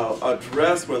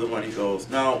address where the money goes.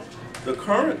 Now, the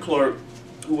current clerk,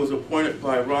 who was appointed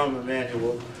by Rahm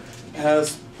Emanuel,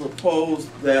 has proposed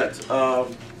that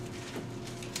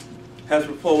has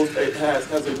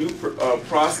a new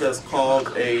process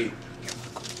called it's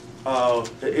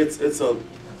a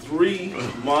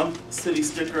 3-month city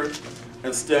sticker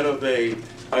instead of a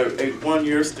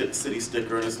 1-year city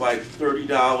sticker, and it's like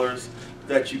 $30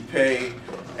 that you pay,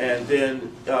 and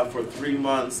then for 3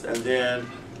 months, and then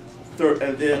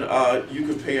you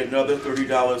can pay another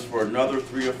 $30 for another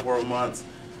 3 or 4 months.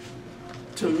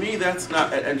 To me, that's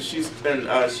not, and she's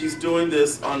doing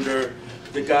this under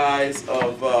the guise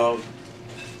of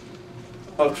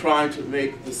trying to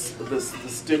make the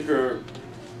sticker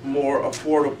more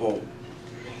affordable,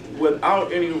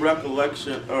 without any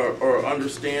recollection or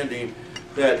understanding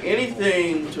that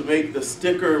anything to make the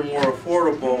sticker more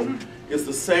affordable is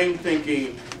the same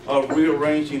thinking of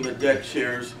rearranging the deck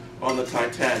chairs on the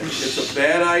Titanic. It's a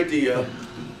bad idea.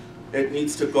 It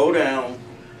needs to go down,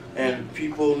 and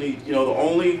people need, the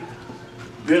only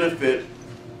benefit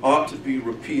ought to be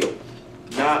repealed.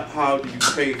 Not how do you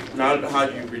pay, not how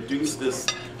do you reduce this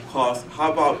cost.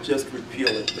 How about just repeal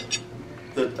it?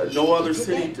 No other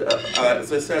city,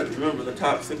 as I said, remember the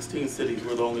top 16 cities,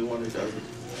 we're the only one that does it.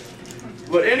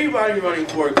 But anybody running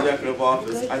for executive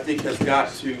office, I think, has got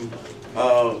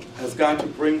to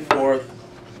bring forth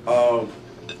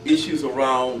issues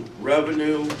around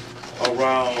revenue,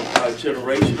 around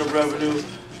generation of revenue,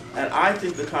 and I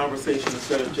think the conversation,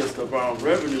 instead of just around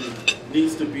revenue,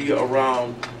 needs to be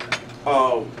around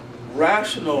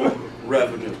rational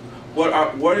revenue. What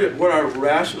are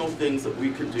rational things that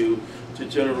we could do to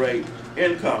generate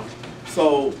income?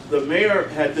 So the mayor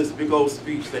had this big old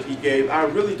speech that he gave. I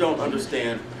really don't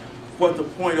understand what the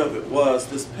point of it was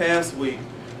this past week,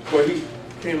 where he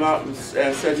came out and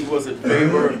said he was in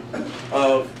favor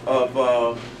of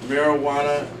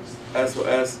marijuana as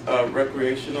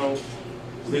recreational,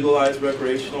 legalized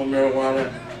recreational marijuana,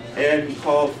 and he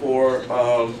called for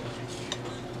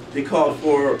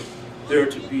there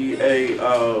to be a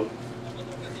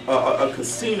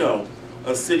casino,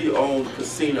 a city-owned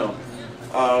casino.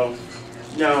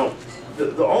 Now,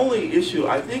 the only issue,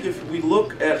 I think, if we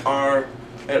look at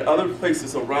other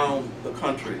places around the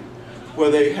country where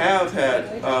they have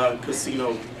had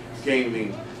casino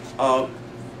gaming,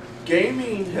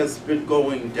 gaming has been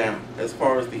going down as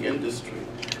far as the industry.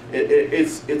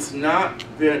 It's not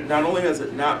been, not only has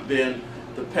it not been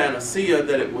the panacea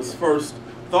that it was first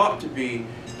thought to be,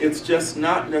 it's just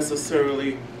not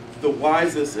necessarily the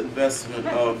wisest investment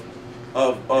of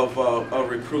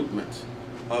recruitment,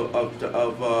 of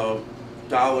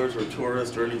dollars or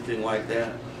tourists or anything like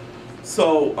that.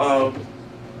 So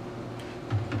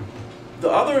the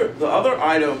other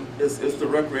item is the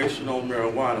recreational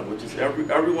marijuana, which is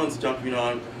everyone's jumping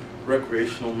on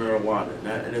recreational marijuana,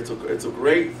 and it's a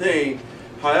great thing.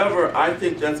 However, I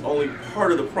think that's only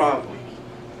part of the problem,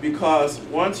 because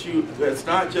once it's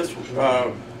not just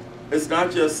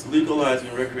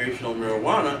legalizing recreational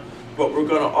marijuana, but we're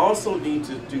going to also need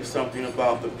to do something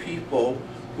about the people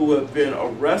who have been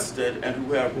arrested and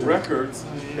who have records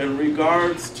in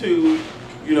regards to,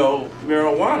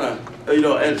 marijuana,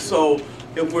 and so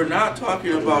if we're not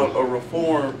talking about a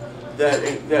reform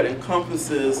that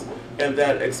encompasses and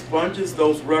that expunges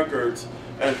those records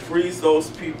and frees those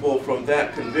people from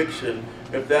that conviction,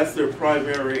 if that's their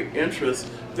primary interest,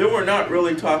 then we're not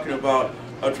really talking about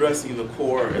addressing the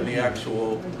core and the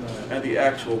actual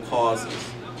causes.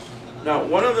 Now,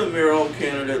 one of the mayoral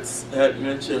candidates had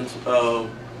mentioned,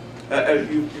 and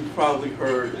you probably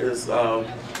heard, is I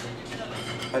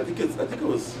think it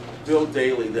was Bill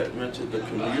Daley that mentioned the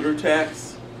commuter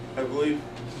tax, I believe.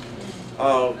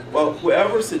 Well,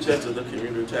 whoever suggested the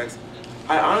commuter tax,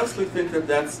 I honestly think that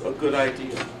that's a good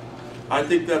idea. I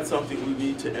think that's something we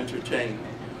need to entertain,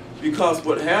 because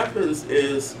what happens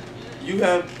is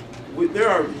there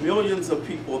are millions of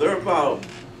people. There are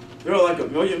like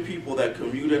 1 million people that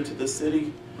commute into the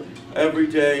city every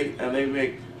day, and they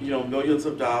make millions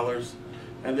of dollars,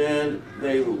 and then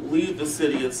they leave the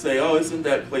city and say, "Oh, isn't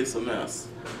that place a mess?"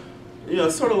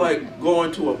 It's sort of like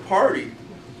going to a party,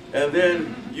 and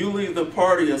then you leave the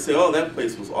party and say, "Oh, that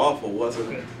place was awful,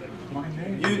 wasn't it?"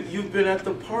 You've been at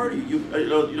the party.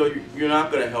 You're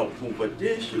not going to help move a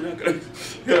dish. You're not going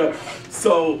to.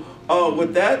 So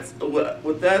with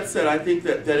that said, I think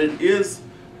that it is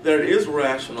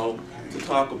rational to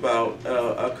talk about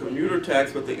a commuter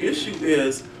tax, but the issue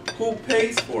is who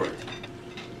pays for it.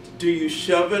 Do you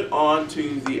shove it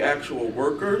onto the actual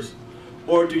workers,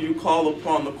 or do you call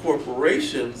upon the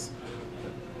corporations,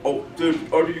 or do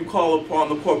you call upon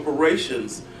the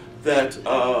corporations that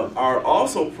are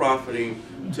also profiting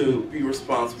to be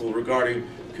responsible regarding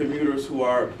commuters who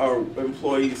are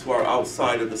employees who are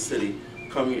outside of the city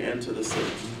coming into the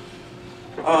city?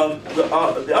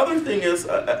 The other thing is,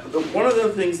 one of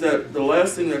the things the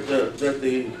last thing that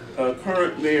the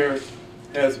current mayor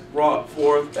has brought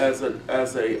forth as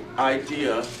a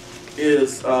idea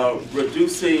is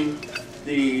reducing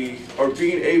or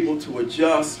being able to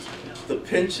adjust the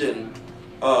pension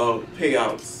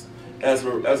payouts as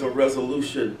a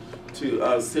resolution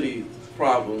to city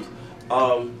problems.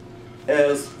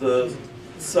 As the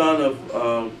son of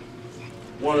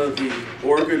one of the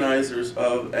organizers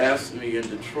of AFSCME in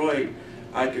Detroit,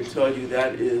 I can tell you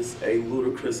that is a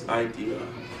ludicrous idea.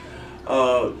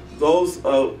 The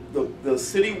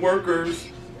city workers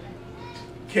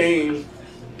came,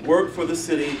 worked for the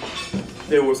city.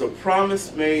 There was a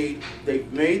promise made. They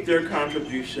made their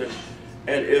contribution,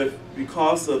 and if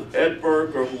because of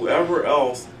Edberg or whoever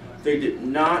else they did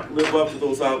not live up to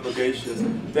those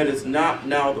obligations, that is not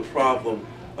now the problem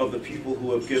of the people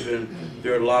who have given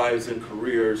their lives and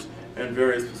careers and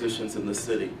various positions in the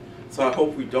city. So I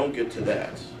hope we don't get to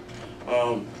that.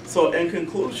 So in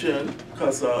conclusion,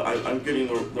 because I'm getting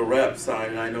the wrap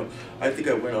sign, and I think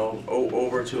I went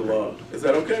over to, is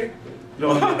that okay?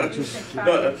 No.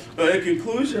 In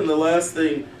conclusion, the last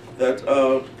thing that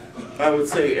I would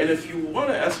say, and if you want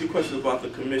to ask me questions about the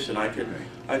commission, I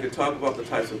could talk about the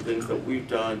types of things that we've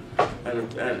done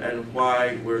and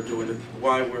why we're doing it,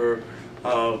 why we're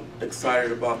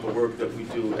excited about the work that we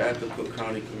do at the Cook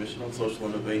County Commission on Social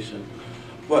Innovation.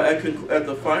 But at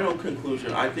the final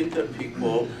conclusion, I think that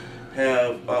people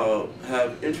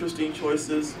have interesting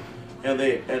choices, and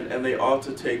they ought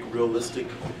to take realistic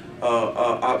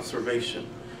observation.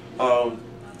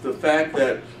 The fact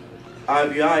that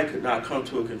IBI could not come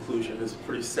to a conclusion is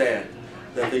pretty sad,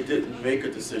 that they didn't make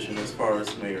a decision as far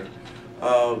as mayor.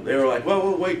 They were like, well,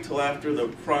 we'll wait till after the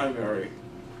primary.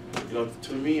 You know,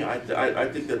 to me, I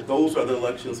think that those are the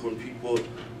elections when people,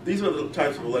 these are the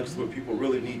types of elections where people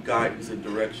really need guidance and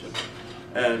direction,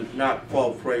 and not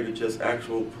fall prey to just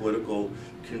actual political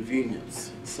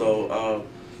convenience. So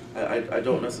I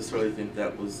don't necessarily think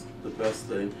that was the best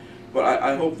thing. But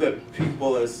I hope that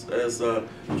people, as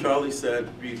Charlie said,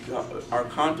 are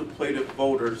contemplative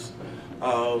voters,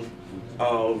 vote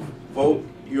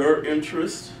your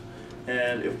interest.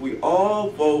 And if we all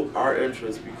vote our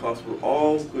interest, because we're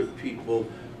all good people,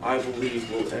 I believe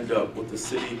we'll end up with a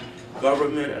city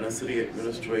government and a city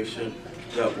administration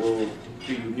that will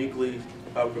be uniquely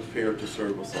prepared to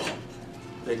serve us all.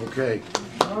 Thank you. Okay.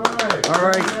 All right. All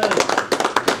right.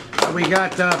 We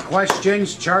got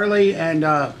questions, Charlie, and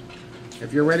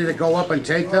if you're ready to go up and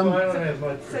take them. I don't have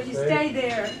much So to you say. stay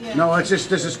there. Yeah. No, it's just,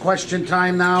 this is question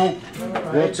time now. All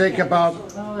right. We'll take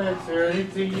about, I'll answer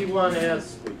anything you want to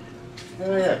ask me.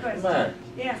 Go ahead, come on.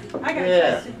 Yeah, I got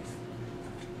Yeah. questions.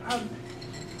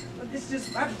 Well, this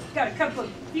just, I've got a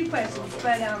few questions,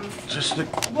 but just the,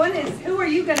 one is, who are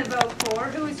you going to vote for?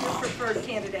 Who is your preferred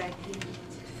candidate? And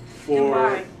For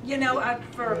why? You know,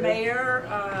 for mayor,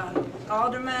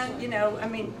 alderman, you know, I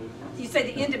mean, you say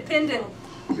the independent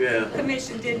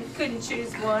commission couldn't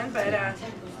choose one, but I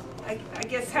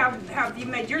guess how have you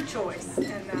made your choice?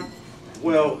 And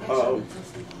well,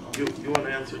 you want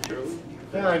to answer, Charlie?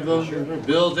 Yeah, I vote for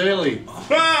Bill Daley.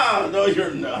 Ah, no,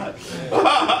 you're not.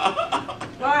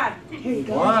 why?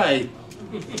 Why?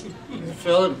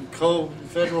 Federal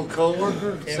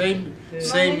co-worker, same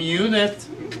unit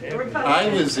I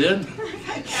was in.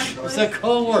 It's a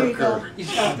co-worker.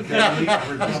 He's got the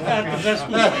best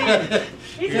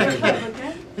He's a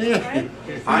Republican, right?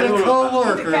 He's a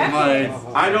co-worker of mine.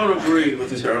 I don't agree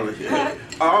with Charlie.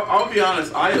 I'll be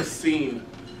honest. I have seen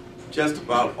just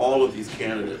about all of these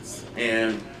candidates,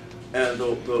 and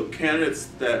the candidates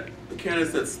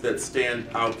that stand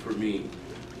out for me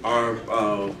are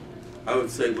I would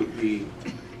say would be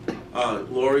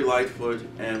Lori Lightfoot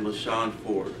and LaShawn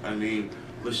Ford. I mean,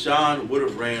 LaShawn would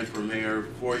have ran for mayor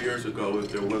 4 years ago if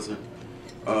there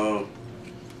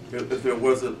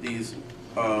wasn't these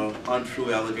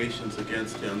untrue allegations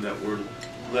against him that were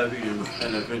levied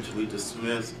and eventually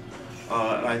dismissed.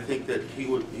 And I think that he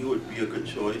would be a good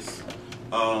choice.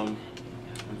 I'm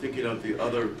thinking of the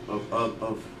other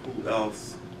of who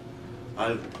else.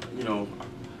 I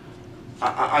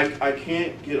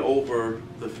can't get over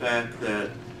the fact that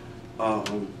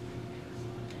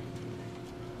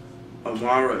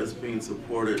Amara is being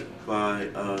supported by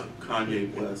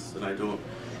Kanye West, and I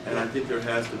think there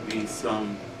has to be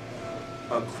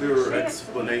a clearer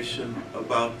explanation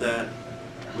about that,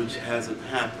 which hasn't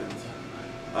happened.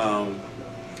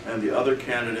 And the other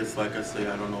candidates, like I say,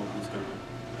 I don't know who's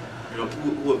gonna,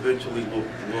 who eventually will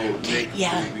make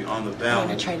it be on the I'm ballot.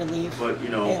 gonna try to leave. But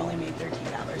They only made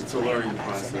 $13. it's a learning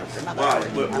process. Another Why?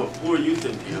 $40. Who are you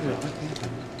thinking about?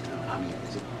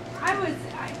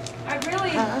 I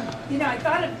really, I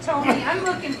thought of Tony. I'm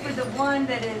looking for the one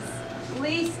that is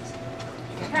least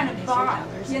kind of bought,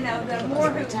 the more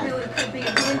who really could be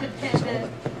an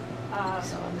independent.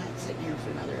 So I'm not sitting here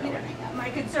for another hour and a half. My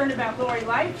concern about Lori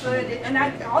Lightfoot, and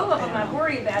all of them I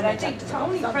worry about. I think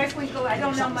Tony Preckwinkle, I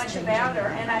don't know much about her,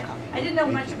 and I didn't know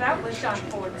much about LaShawn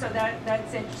Ford, so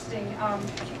that's interesting.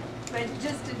 But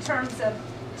just in terms of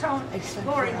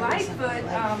Lori Lightfoot, $2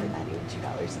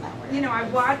 an hour. I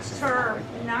watched her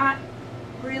not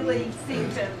really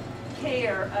seem to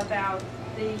care about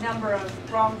the number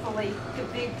of wrongfully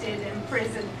convicted and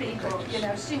imprisoned people. You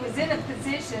know, she was in a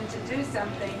position to do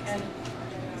something, and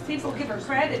people give her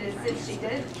credit as if she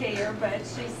did care, but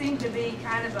she seemed to be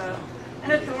kind of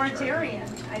an authoritarian,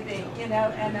 I think, you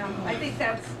know, and I think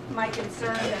that's my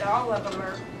concern, that all of them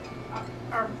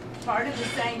are part of the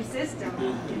same system,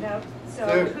 you know,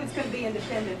 so who's going to be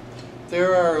independent?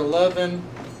 There are 11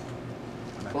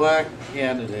 black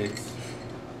candidates,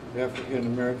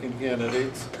 African-American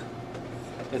candidates.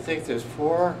 I think there's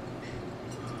 4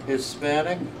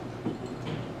 Hispanic,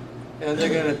 and they're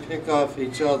going to pick off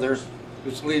each other,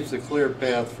 which leaves a clear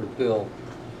path for Bill.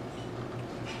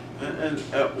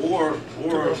 Or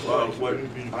what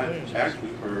I've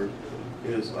actually heard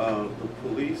is the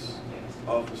police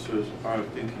officers are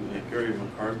thinking that Gary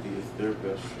McCarthy is their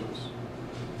best choice.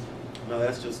 No,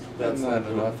 that's not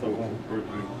enough of one.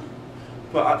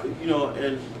 But you know,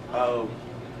 and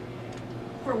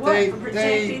For what? For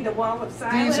protecting the wall of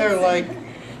silence? These are like,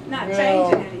 not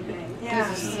well, changing anything. Yeah.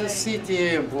 the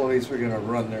CTA employees were going to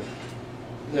run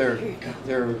their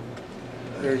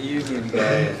union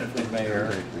guy for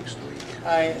mayor.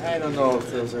 I don't know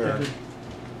if those are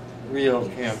real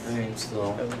campaigns,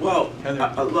 though. well,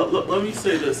 let me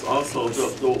say this also.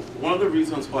 One of the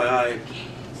reasons why I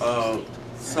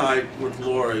side with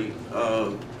Lori,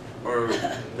 or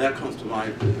that comes to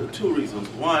mind, 2 reasons.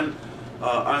 One,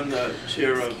 I'm the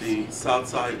chair of the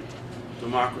Southside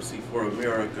Democracy for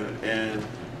America, and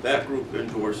that group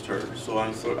endorsed her. So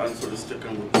I'm sort of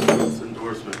sticking with this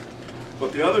endorsement.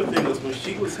 But the other thing is, when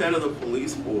she was head of the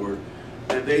police board,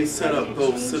 and they set up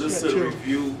those citizen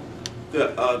review,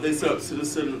 they set up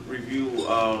citizen review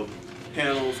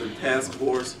panels and task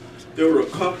force. There were a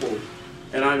couple,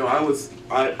 and I know I was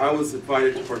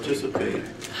invited to participate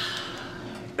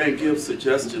and give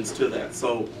suggestions to that.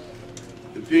 So,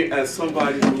 as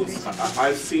somebody who's,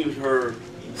 I've seen her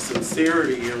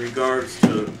sincerity in regards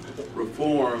to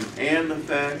reform, and the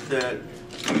fact that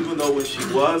even though when she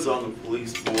was on the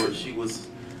police board, she was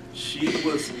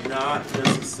not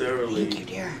necessarily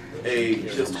a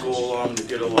just go along to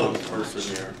get along person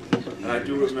there. And I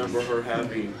do remember her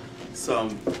having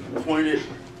some pointed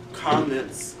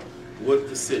comments with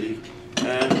the city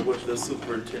and with the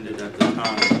superintendent at the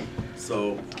time.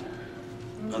 So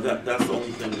that's the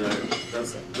only thing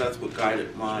that's what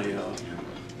guided my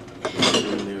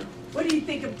decision there. What do you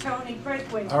think of Toni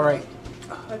Preckwinkle? All right.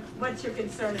 What's your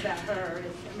concern about her?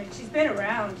 I mean, she's been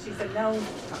around, she's a known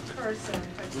person,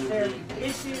 but is there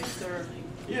issues or?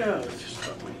 Yeah,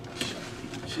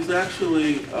 she's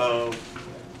actually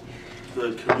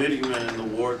the committeeman in the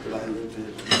ward that I live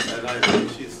in, and I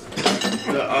think she's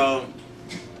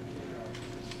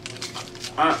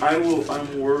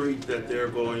I'm worried that they're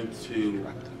going to,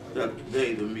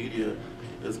 the media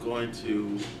is going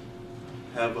to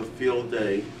have a field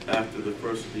day after the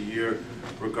first of the year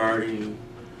regarding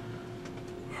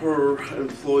her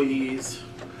employees,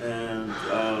 and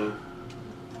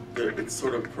it's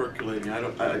sort of percolating. I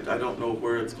don't know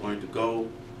where it's going to go,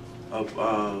 but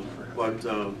I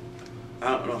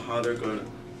don't know how they're going to.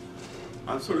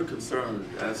 I'm sort of concerned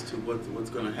as to what's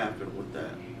going to happen with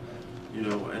that, you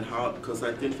know, and how, because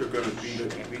I think they're going to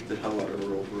beat the hell out of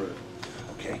her over it.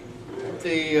 Okay.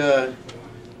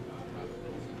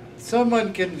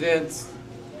 Someone convinced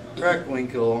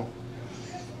Preckwinkle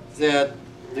that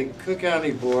the Cook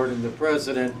County Board and the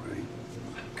president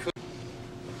could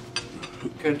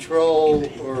control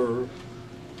or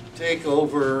take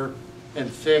over and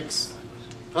fix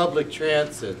public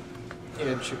transit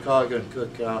in Chicago and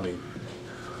Cook County,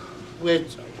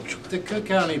 which the Cook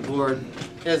County Board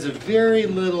has a very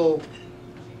little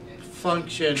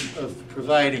function of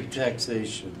providing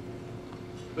taxation,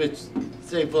 which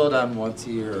they vote on once a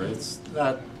year. It's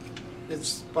not,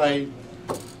 it's by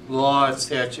law and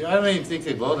statute. I don't even think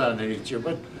they vote on it each year,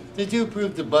 but they do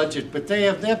approve the budget, but they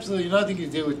have absolutely nothing to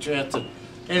do with transit.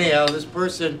 Anyhow, this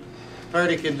person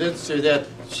already convinced her that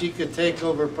she could take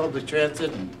over public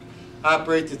transit and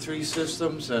operate the 3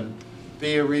 systems and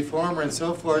be a reformer and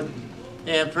so forth.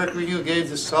 And Preckwinkle gave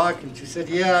this talk, and she said,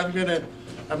 yeah,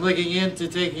 I'm looking into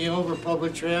taking over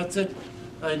public transit.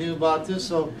 I knew about this,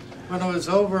 so when it was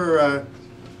over,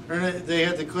 they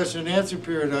had the question and answer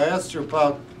period. I asked her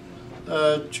about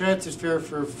transit fare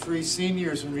for free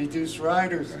seniors and reduced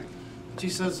riders. She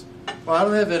says, well, I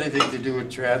don't have anything to do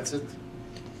with transit.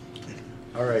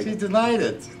 All right. She denied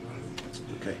it.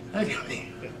 Okay. I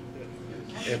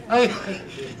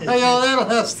go, that'll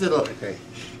have to do. Okay.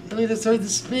 I mean, just heard the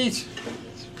speech.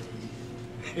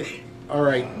 All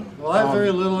right. Well, I have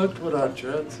very little input on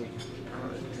transit.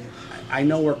 I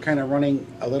know we're kind of running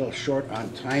a little short on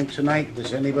time tonight.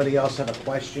 Does anybody else have a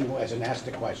question who hasn't asked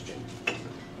a question?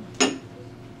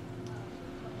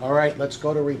 All right, let's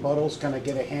go to rebuttals. Can I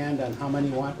get a hand on how many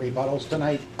want rebuttals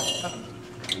tonight?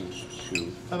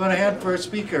 I'm gonna hand for a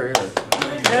speaker here.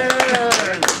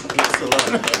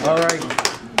 All right.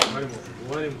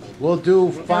 We'll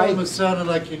do Five. five. It sounded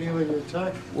like you knew what you were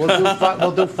talking.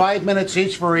 We'll do 5 minutes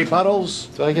each for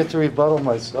rebuttals. So I get to rebuttal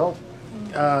myself?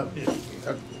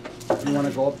 You want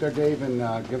to go up there, Dave, and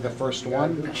give the first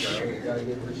one? You gotta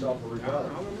give yourself a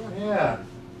rebuttal. Yeah.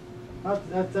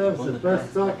 That was the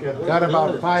best talk I've ever Got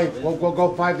about heard. 5. We'll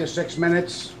go 5 to 6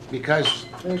 minutes because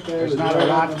I think I there's was not a right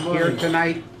lot on the here money.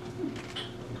 tonight.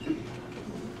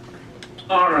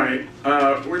 All right,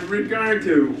 with regard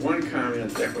to one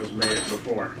comment that was made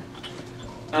before,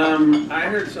 I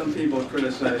heard some people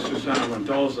criticize Susana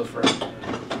Mendoza for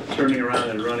turning around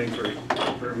and running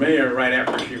for mayor right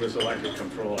after she was elected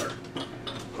controller.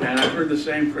 And I've heard the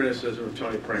same criticism of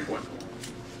Tony Preckwinkle.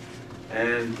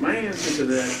 And my answer to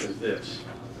that is this.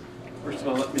 First of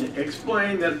all, let me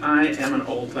explain that I am an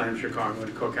old-time Chicago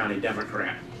and Cook County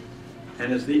Democrat.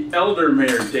 And as the elder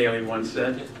Mayor Daley once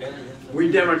said,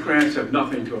 we Democrats have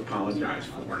nothing to apologize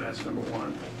for. That's number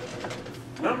one.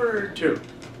 Number two,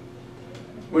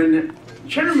 when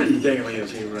Chairman Daley,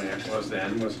 as he was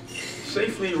then, was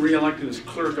safely reelected as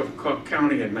clerk of Cook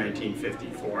County in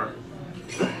 1954,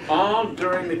 all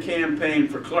during the campaign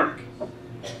for clerk,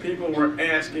 people were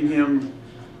asking him,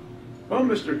 well,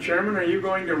 Mr. Chairman, are you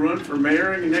going to run for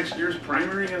mayor in next year's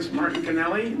primary against Martin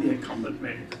Kennelly, the incumbent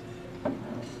mayor?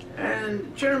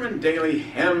 And Chairman Daley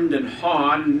hemmed and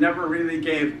hawed and never really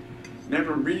gave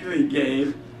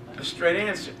a straight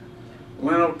answer.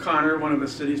 Len O'Connor, one of the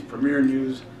city's premier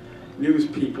news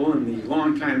people and the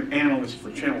longtime analyst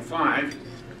for Channel 5,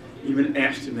 even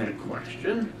asked him that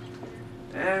question.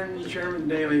 And Chairman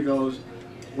Daley goes,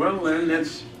 well, Len,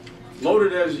 that's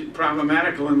loaded as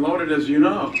problematical and loaded as you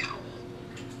know.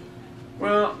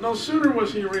 Well, no sooner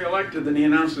was he reelected than he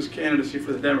announced his candidacy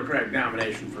for the Democratic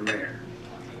nomination for mayor.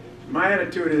 My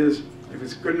attitude is, if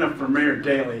it's good enough for Mayor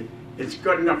Daley, it's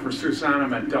good enough for Susana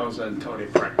Mendoza and Tony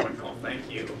Preckwinkle.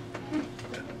 Thank you.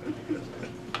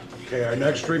 Okay, our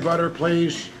next rebutter,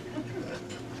 please.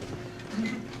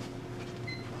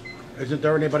 Isn't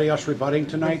there anybody else rebutting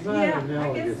tonight? It's not Yeah, an I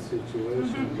analogous guess-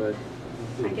 situation, but.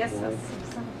 I guess so.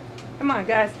 Come on,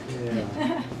 guys.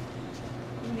 Yeah.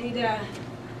 We need a.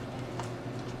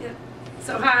 Yep.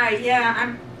 So hi, yeah,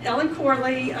 I'm Ellen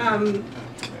Corley.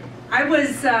 I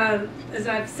was, as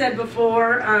I've said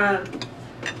before,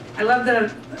 I love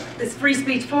this free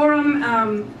speech forum.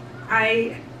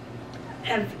 I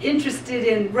am interested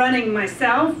in running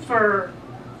myself for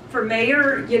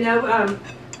mayor. You know,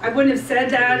 I wouldn't have said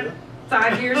that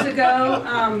 5 years ago,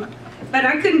 but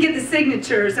I couldn't get the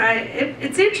signatures.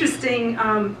 It's interesting.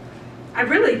 I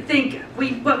really think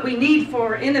what we need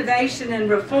for innovation and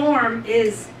reform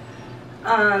is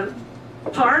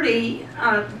party.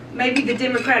 Maybe the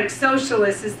Democratic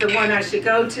Socialist is the one I should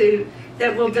go to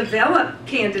that will develop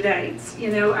candidates.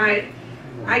 You know,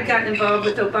 I got involved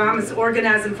with Obama's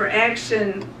Organizing for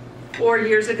Action 4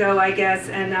 years ago, I guess,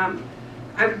 and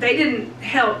they didn't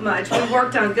help much. We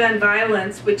worked on gun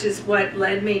violence, which is what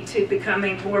led me to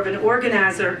becoming more of an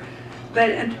organizer. But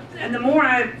and the more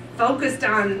I focused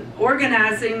on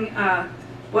organizing,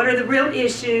 what are the real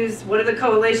issues, what are the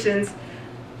coalitions,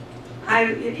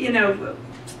 I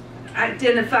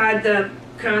identified the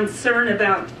concern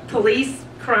about police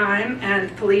crime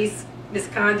and police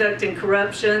misconduct and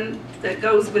corruption that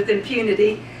goes with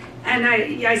impunity. And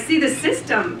I see the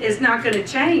system is not going to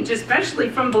change, especially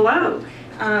from below.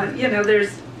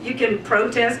 You can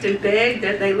protest and beg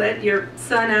that they let your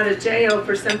son out of jail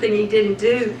for something he didn't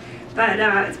do, but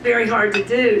it's very hard to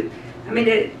do. I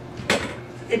mean,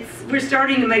 we're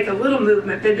starting to make a little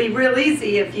movement, but it'd be real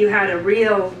easy if you had a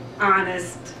real,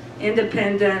 honest,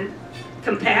 independent,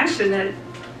 compassionate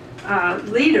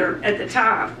leader at the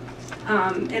top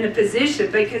in a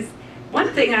position. Because one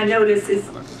thing I notice is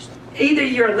either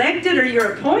you're elected or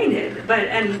you're appointed,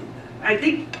 and I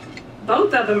think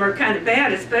both of them are kind of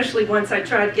bad, especially once I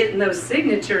tried getting those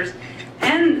signatures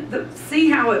and see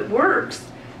how it works.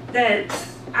 That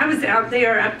I was out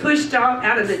there, I pushed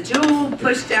out of the Jewel,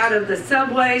 pushed out of the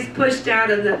subways, pushed out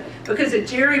of because of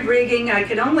jerry-rigging, I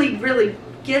could only really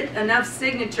get enough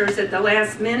signatures at the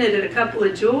last minute at a couple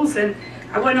of Jewels, and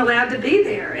I wasn't allowed to be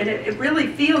there. And it really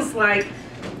feels like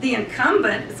the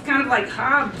incumbent, it's kind of like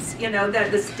Hobbes,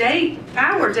 that the state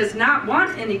power does not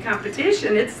want any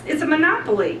competition. It's a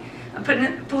monopoly. A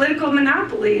political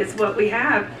monopoly is what we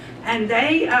have. And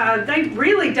they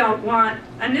really don't want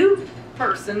a new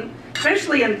person,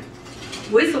 especially in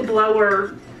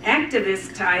whistleblower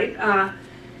activist type.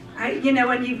 And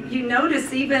you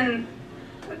notice even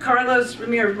Carlos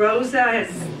Ramirez Rosa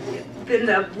has been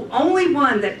the only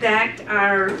one that backed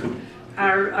our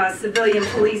Civilian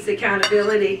Police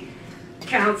Accountability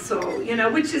Council,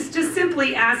 which is just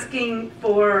simply asking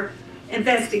for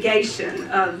investigation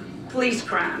of police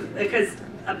crime, because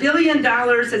 $1 billion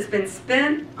has been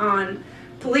spent on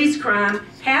police crime.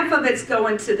 Half of it's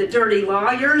going to the dirty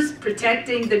lawyers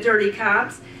protecting the dirty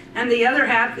cops, and the other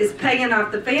half is paying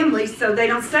off the families so they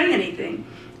don't say anything.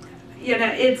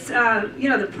 It's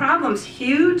the problem's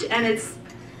huge, and it's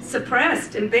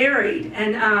suppressed and buried,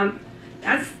 and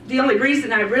that's the only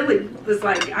reason I really was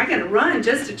like, I gotta run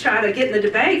just to try to get in the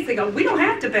debates. They go, we don't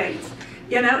have debates,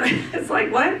 It's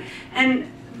like, what?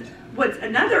 And what's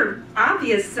another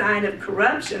obvious sign of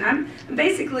corruption, I'm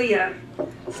basically a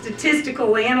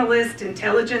statistical analyst,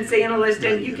 intelligence analyst,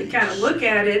 and you can kind of look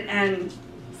at it and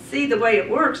see the way it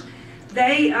works.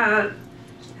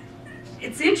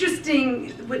 It's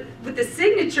interesting with the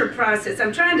signature process.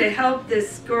 I'm trying to help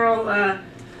this girl,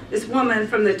 this woman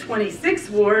from the 26th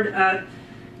ward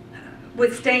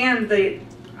withstand the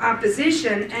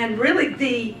opposition, and really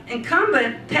the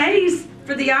incumbent pays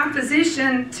for the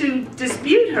opposition to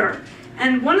dispute her.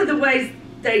 And one of the ways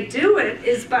they do it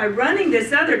is by running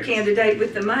this other candidate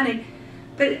with the money.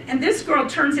 And this girl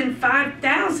turns in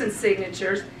 5,000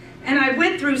 signatures, and I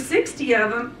went through 60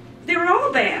 of them. They were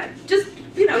all bad.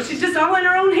 She's just all in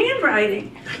her own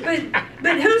handwriting.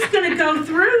 But who's going to go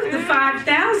through the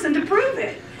 5,000 to prove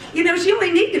it? She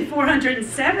only needed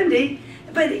 470,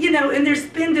 but and they're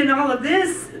spending all of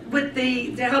this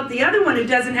to help the other one who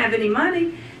doesn't have any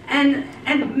money. And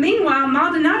meanwhile,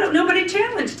 Maldonado, nobody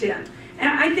challenged him. And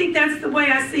I think that's the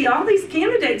way I see all these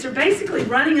candidates are basically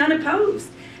running unopposed.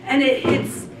 And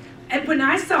and when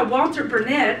I saw Walter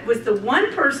Burnett was the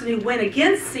one person who went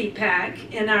against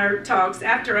CPAC in our talks,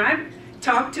 after I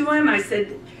talked to him, I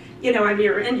said, I'm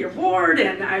in your ward,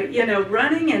 and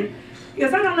running, and he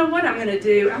goes, I don't know what I'm going to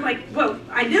do. I'm like, well,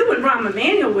 I knew when Rahm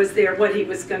Emanuel was there what he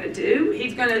was going to do.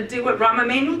 He's going to do what Rahm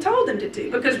Emanuel told him to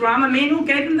do, because Rahm Emanuel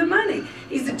gave him the money.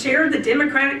 He's the chair of the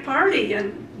Democratic Party,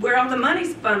 and where all the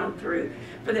money's funneled through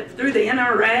the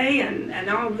NRA and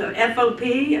all the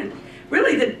FOP, and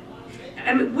really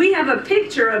we have a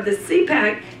picture of the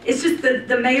CPAC. It's just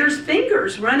the mayor's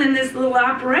fingers running this little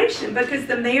operation, because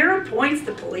the mayor appoints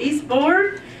the police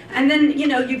board, and then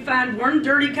you find one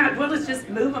dirty cop. Well, let's just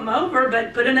move them over,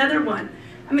 but put another one.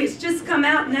 It's just come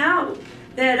out now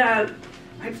that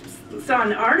I saw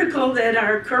an article that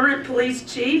our current police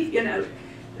chief,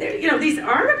 these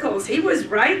articles. He was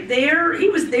right there. He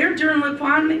was there during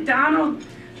Laquan McDonald,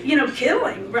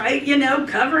 killing, right?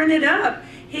 Covering it up.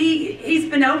 He's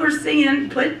been overseeing,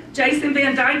 put Jason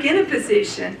Van Dyke in a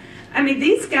position.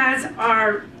 These guys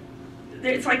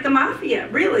it's like the mafia,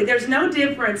 really. There's no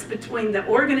difference between the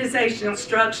organizational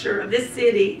structure of this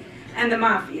city and the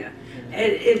mafia.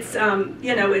 It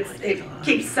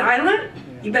keeps silent.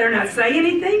 You better not say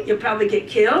anything. You'll probably get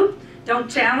killed.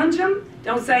 Don't challenge them.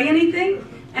 Don't say anything.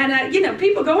 And,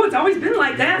 people go, it's always been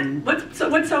like that.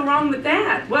 What's so wrong with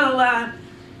that? Well,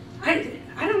 I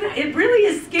don't know. It really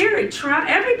is scary.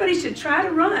 Everybody should try to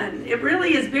run. It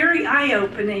really is very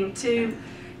eye-opening to,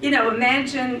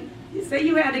 imagine, say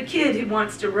you had a kid who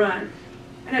wants to run.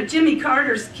 I know Jimmy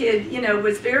Carter's kid,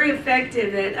 was very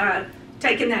effective at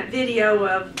taking that video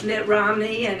of Mitt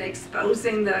Romney and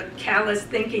exposing the callous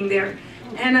thinking there.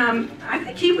 And I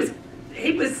think he was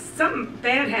something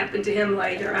bad happened to him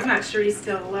later. I'm not sure he's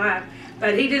still alive,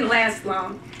 but he didn't last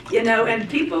long. And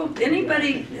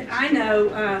anybody I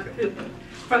know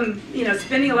from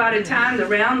spending a lot of time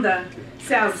around the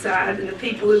South Side, and the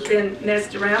people who've been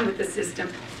messed around with the system,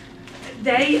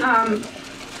 they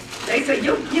say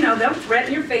they'll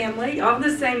threaten your family, all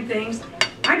the same things.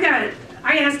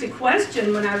 I asked a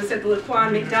question when I was at the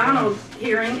Laquan McDonald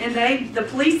hearing, and the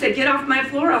police said, "Get off my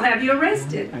floor, I'll have you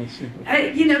arrested." I see.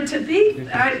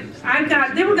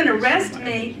 They were going to arrest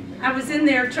me. I was in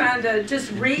there trying to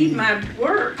just read my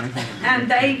work, and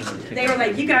they were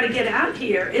like, "You got to get out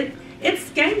here."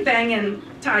 It's gangbanging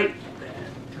type.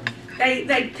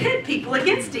 They pit people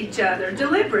against each other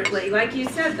deliberately, like you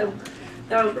said. The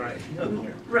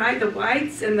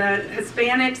whites and the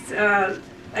Hispanics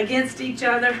against each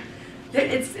other.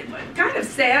 It's kind of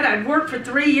sad. I've worked for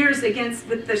 3 years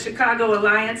with the Chicago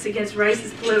Alliance Against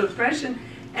Racist Political Oppression,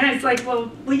 and it's like,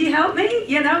 well, will you help me?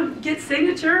 Get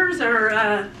signatures,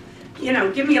 or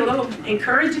give me a little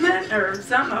encouragement or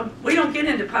something. We don't get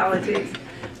into politics,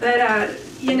 but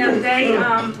they.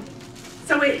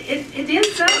 So it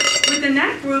ends up within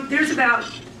that group. There's about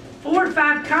 4 or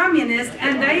 5 communists,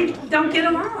 and they don't get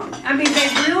along. I mean,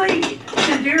 they've really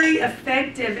been very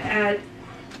effective at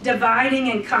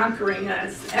dividing and conquering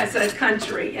us as a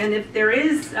country. And if there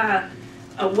is a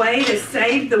way to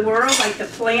save the world, like the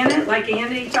planet, like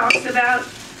Andy talks about,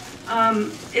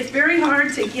 it's very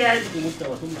hard to get,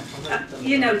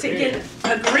 you know, to get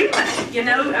agreement. You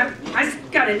know, I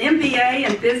got an MBA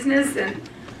in business and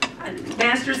a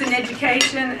master's in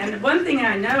education, and one thing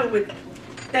I know with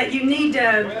that you need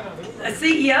a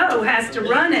CEO has to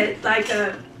run it like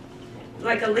a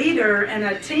leader and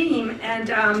a team,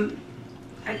 and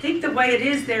I think the way it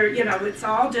is there, you know, it's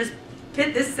all just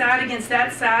pit this side against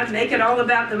that side, make it all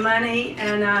about the money,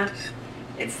 and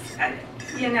it's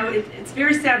you know, it's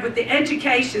very sad with the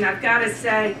education. I've got to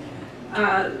say,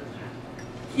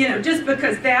 you know, just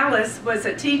because Vallis was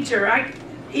a teacher,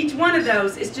 each one of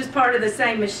those is just part of the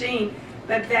same machine.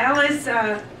 But Vallis,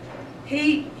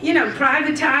 he, you know,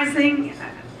 privatizing.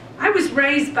 I was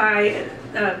raised by,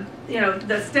 you know,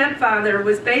 the stepfather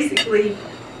was basically,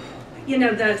 you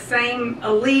know, the same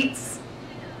elites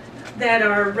that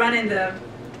are running the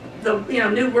you know,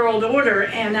 New World Order,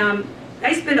 and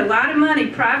they spent a lot of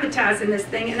money privatizing this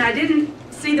thing, and I didn't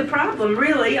see the problem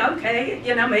really. Okay,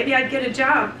 you know, maybe I'd get a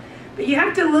job, but you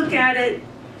have to look at it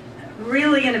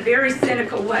really in a very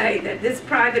cynical way. That this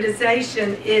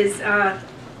privatization is,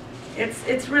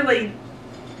 it's really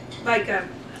like a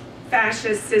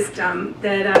fascist system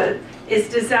that is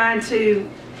designed to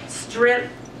strip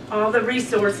all the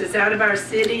resources out of our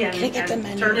city and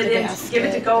turn it in, give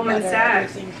it to Goldman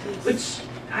Sachs, which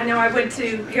I know I went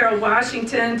to Harold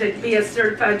Washington to be a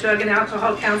certified drug and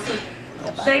alcohol counselor.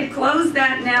 They've closed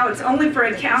that now. It's only for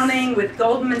accounting with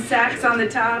Goldman Sachs on the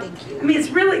top. I mean, it's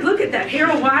really, look at that.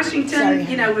 Harold Washington,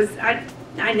 you know, was, I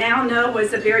now know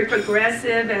was a very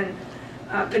progressive and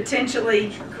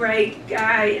potentially great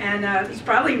guy, and he's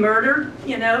probably murdered,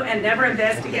 you know, and never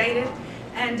investigated.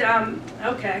 And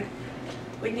okay,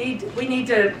 we need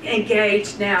to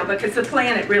engage now because the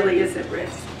planet really is at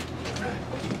risk.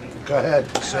 Go ahead,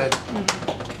 Sid.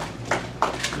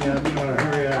 Yeah, I'm gonna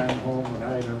hurry on home and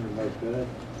hide under my bed.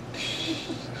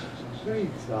 What are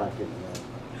you talking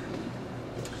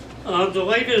about? The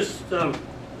latest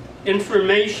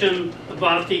information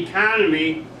about the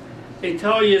economy, they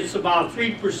tell you it's about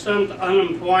 3%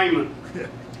 unemployment.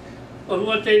 But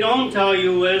what they don't tell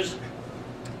you is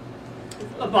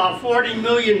about 40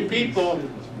 million people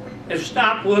have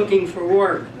stopped looking for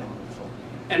work.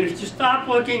 And if you stop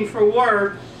looking for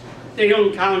work, they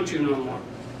don't count you no more.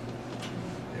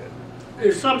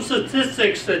 There's some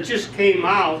statistics that just came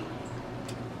out.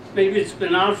 Maybe it's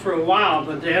been out for a while,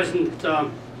 but it hasn't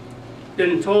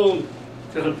been told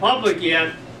to the public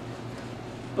yet.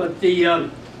 But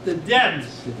the debt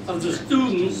of the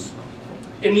students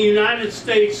in the United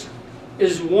States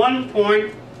is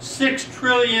 $1.6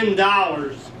 trillion.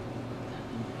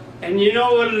 And you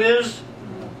know what it is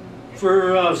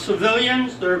for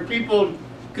civilians or people,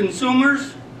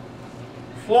 consumers?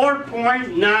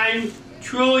 $4.9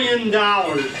 trillion.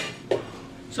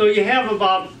 So you have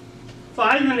about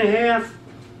 $5.5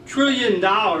 trillion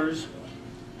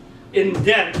in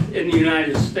debt in the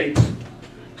United States.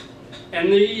 And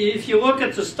if you look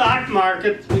at the stock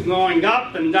market going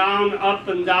up and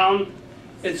down,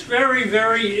 it's very,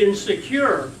 very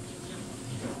insecure.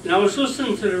 And I was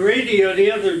listening to the radio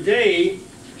the other day,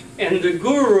 and the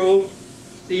guru,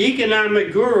 the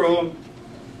economic guru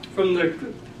from the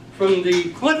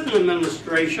Clinton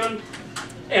administration,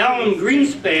 Alan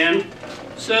Greenspan,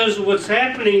 says what's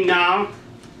happening now,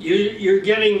 you're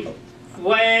getting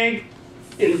flag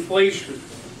inflation.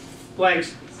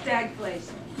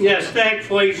 Stagflation. Yeah,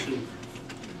 stagflation.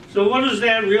 So what does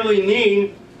that really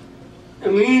mean?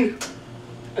 It means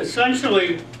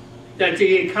essentially that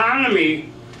the economy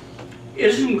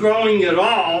isn't growing at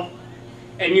all,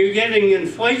 and you're getting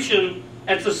inflation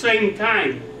at the same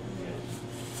time.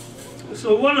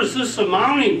 So what is this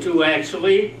amounting to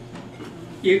actually?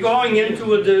 You're going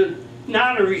into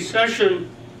not a recession,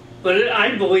 but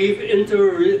I believe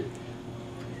into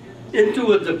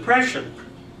a depression.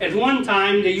 At one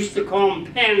time they used to call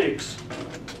them panics,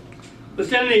 but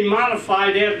then they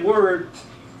modified that word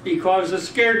because it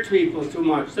scared people too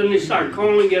much. Then they started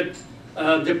calling it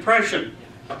depression.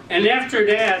 And after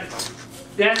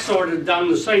that sort of done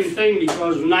the same thing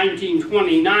because of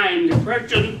 1929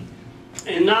 depression,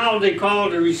 and now they call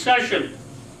it a recession.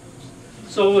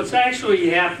 So what's actually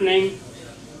happening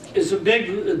is a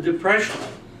big depression.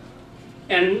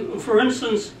 And for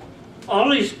instance, all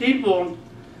these people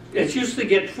that used to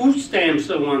get food stamps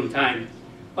at one time,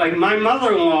 like my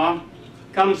mother-in-law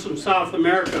comes from South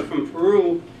America, from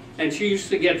Peru, and she used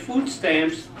to get food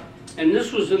stamps, and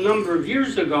this was a number of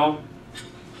years ago,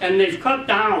 and they've cut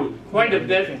down quite a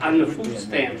bit on the food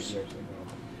stamps.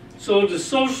 So the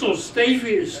social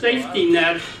safety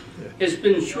net has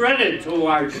been shredded to a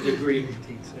large degree.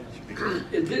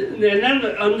 And then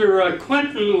under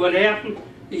Clinton, what happened,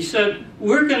 he said,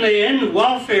 we're going to end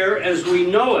welfare as we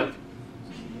know it,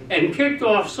 and kicked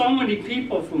off so many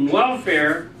people from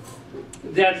welfare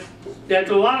that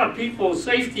a lot of people's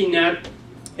safety net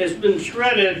has been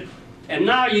shredded, and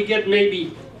now you get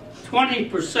maybe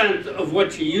 20% of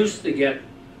what you used to get.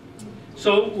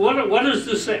 So what is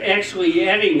this actually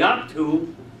adding up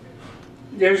to?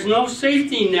 There's no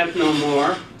safety net no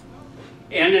more,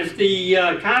 and if the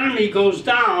economy goes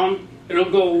down, it'll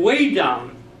go way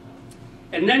down.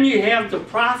 And then you have the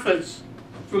profits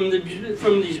from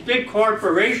these big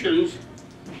corporations,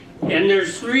 and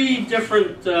there's 3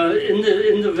 different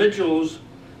individuals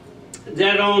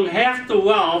that own half the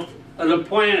wealth of the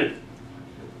planet.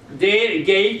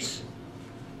 Gates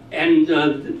and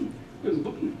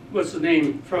what's the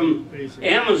name from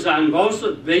Amazon,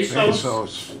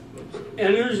 Bezos.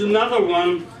 And there's another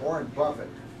one, Warren Buffett.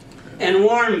 And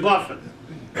Warren Buffett.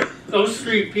 Those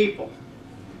 3 people.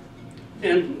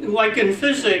 And like in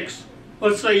physics,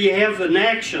 let's say you have an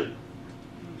action,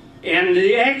 and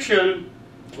the action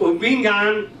will bring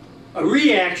on a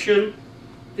reaction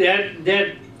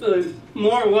that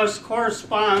more or less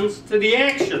corresponds to the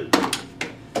action.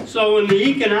 So in the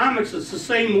economics, it's the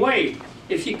same way.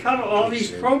 If you cut all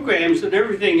these programs and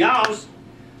everything else,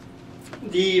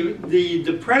 the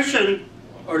depression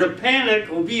or the panic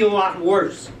will be a lot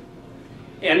worse.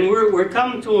 And we're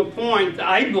coming to a point,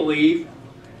 I believe,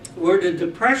 where the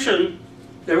depression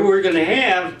that we're going to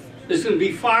have is going to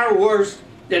be far worse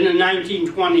than in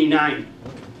 1929.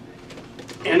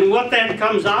 And what that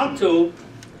comes out to,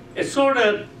 it's sort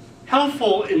of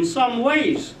helpful in some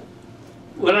ways.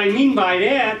 What I mean by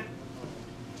that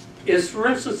is, for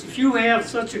instance, if you have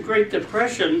such a Great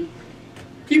Depression,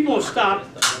 people stop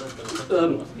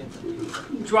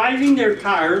driving their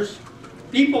cars,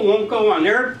 people won't go on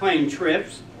airplane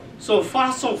trips, so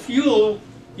fossil fuel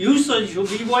usage will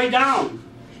be way down.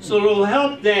 So it'll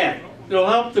help that. It'll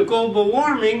help the global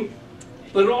warming,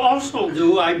 but it'll also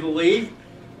do, I believe,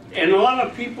 and a lot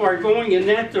of people are going in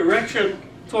that direction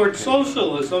towards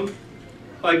socialism,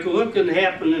 like look what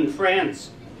happened in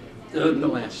France the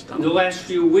last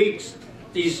few weeks.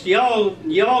 These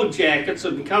yellow jackets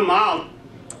have come out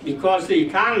because the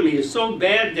economy is so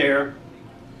bad there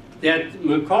that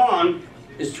Macron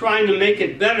is trying to make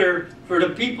it better for the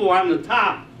people on the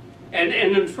top. And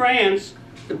in France,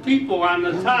 the people on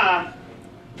the top,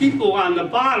 people on the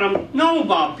bottom know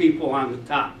about people on the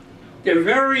top. They're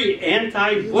very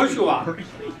anti-bourgeois.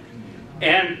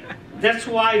 And that's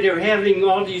why they're having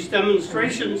all these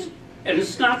demonstrations, and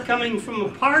it's not coming from a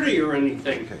party or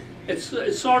anything. It's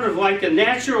sort of like a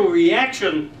natural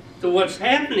reaction to what's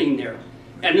happening there.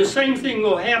 And the same thing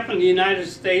will happen in the United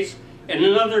States and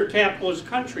in other capitalist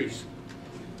countries.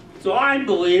 So I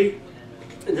believe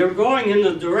they're going in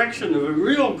the direction of a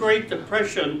real Great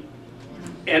Depression,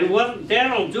 and what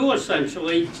that'll do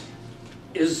essentially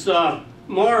is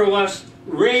more or less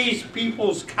raise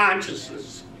people's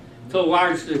consciousness to a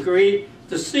large degree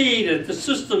to see that the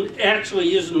system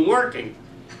actually isn't working.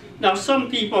 Now some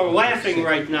people are laughing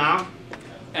right now,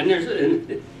 and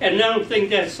they don't think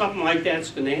that something like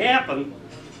that's going to happen,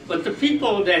 but the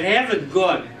people that have it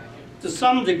good to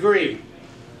some degree,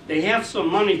 they have some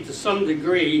money to some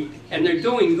degree, and they're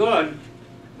doing good,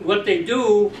 what they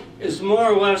do is more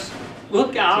or less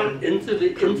look out into the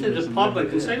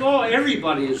public and say, oh,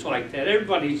 everybody is like that,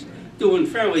 everybody's doing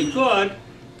fairly good,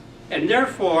 and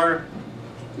therefore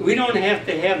we don't have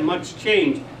to have much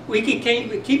change. We can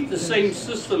keep the same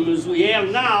system as we have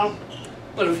now,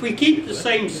 but if we keep the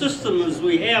same system as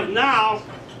we have now,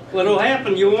 what will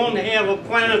happen, you won't have a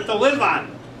planet to live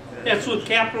on. That's what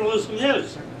capitalism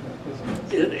is.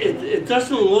 It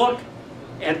doesn't look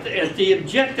at the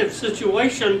objective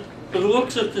situation, but it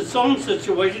looks at its own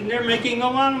situation. They're making a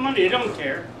lot of money, they don't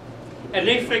care. And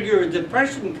they figure if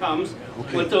depression comes,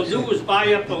 what they'll do is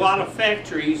buy up a lot of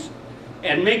factories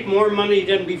and make more money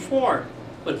than before.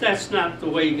 But that's not the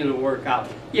way you're going to work out.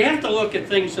 You have to look at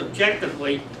things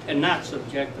objectively and not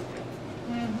subjectively.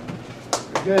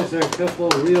 You guys are a couple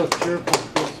of real cheerful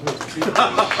Christmas people.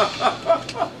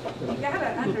 You gotta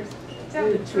understand. Tell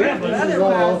the truth, but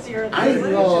otherwise you're I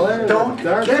don't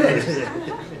get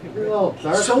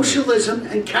it. Socialism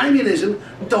and communism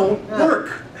don't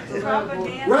work.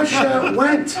 Russia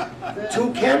went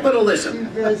to capitalism.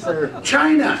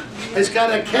 China has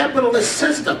got a capitalist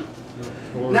system.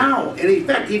 Now, in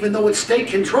effect, even though it's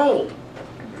state-controlled.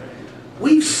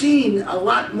 We've seen a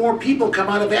lot more people come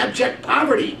out of abject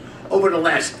poverty over the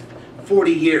last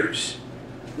 40 years.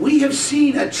 We have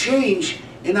seen a change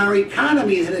in our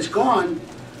economy that has gone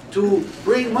to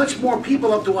bring much more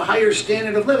people up to a higher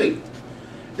standard of living.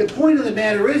 The point of the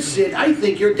matter is, Sid, I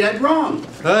think you're dead wrong.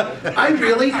 I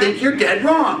really think you're dead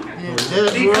wrong.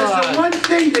 Because the one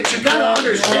thing that you gotta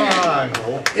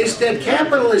understand is that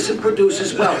capitalism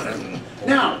produces wealth.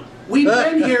 Now, we've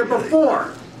been here before.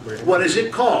 What is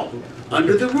it called?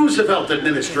 Under the Roosevelt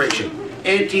administration,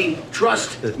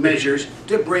 antitrust measures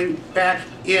to bring back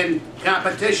in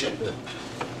competition.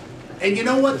 And you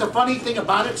know what the funny thing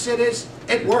about it, Sid, is?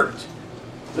 It worked.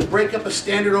 The breakup of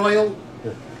Standard Oil,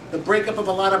 the breakup of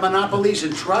a lot of monopolies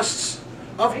and trusts.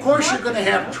 Of course you're going to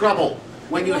have trouble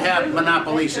when you have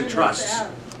monopolies and trusts.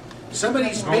 Some of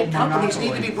these big companies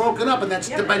need to be broken up, and that's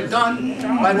been done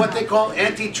by what they call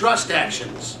antitrust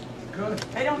actions.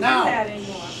 They don't do Now, that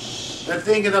anymore.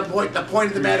 the point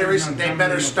of the matter is that they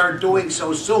better start doing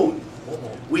so soon.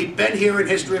 We've been here in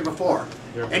history before.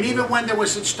 And even when there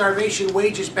was such starvation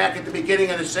wages back at the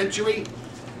beginning of the century,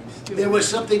 there was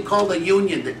something called a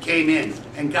union that came in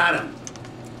and got them.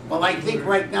 Well, I think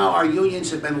right now our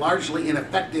unions have been largely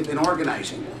ineffective in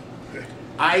organizing.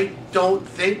 I don't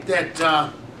think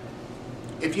that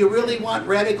if you really want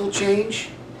radical change,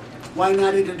 why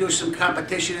not introduce some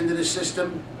competition into the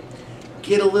system?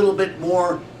 Get a little bit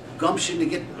more gumption to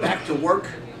get back to work.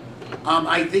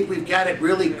 I think we've got it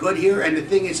really good here, and the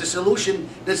thing is, the solution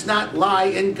does not lie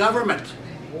in government.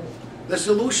 The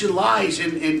solution lies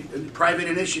in private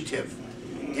initiative,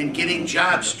 in getting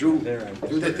jobs through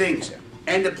the things.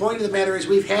 And the point of the matter is,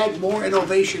 we've had more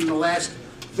innovation in the last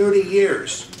 30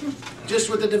 years,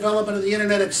 just with the development of the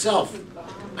internet itself.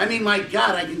 I mean, my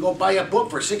God, I can go buy a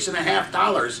book for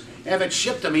 $6.50 and have it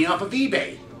shipped to me off of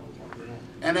eBay.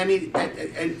 And I mean,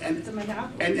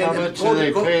 and How much do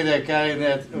they pay that guy in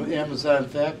that Amazon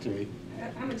factory?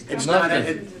 It's not,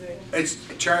 it's,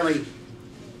 Charlie,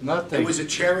 Nothing. it was a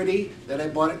charity that I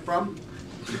bought it from,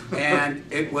 and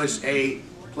it was a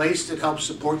place that helps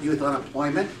support youth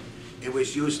unemployment. It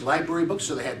was used library books,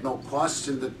 so they had no costs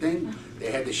in the thing.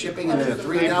 They had the shipping, and then the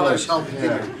 $3 helped.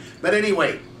 Yeah. But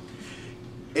anyway,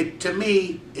 to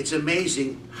me, it's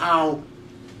amazing how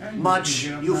much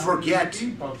you forget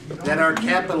that our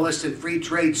capitalist and free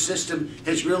trade system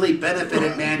has really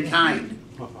benefited mankind.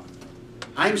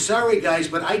 I'm sorry, guys,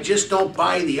 but I just don't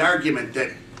buy the argument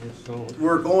that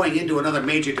we're going into another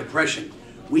major depression.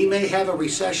 We may have a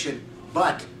recession,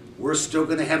 but we're still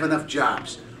going to have enough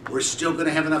jobs. We're still going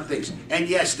to have enough things. And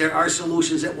yes, there are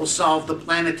solutions that will solve the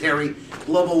planetary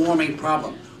global warming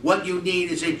problem. What you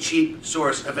need is a cheap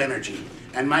source of energy.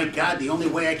 And my God, the only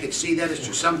way I could see that is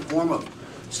through some form of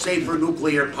safer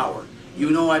nuclear power. You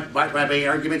know, I've my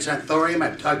arguments on thorium.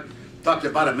 I've talked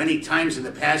about it many times in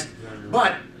the past.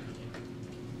 But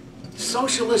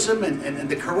socialism and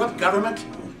the corrupt government,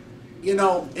 you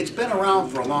know, it's been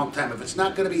around for a long time. If it's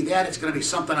not going to be that, it's going to be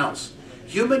something else.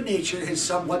 Human nature is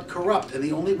somewhat corrupt, and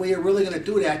the only way you're really going to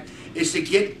do that is to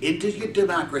get into your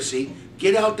democracy,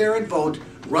 get out there and vote,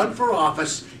 run for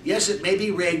office. Yes, it may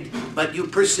be rigged, but you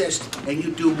persist and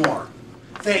you do more.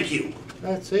 Thank you.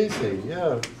 That's easy,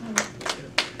 yeah.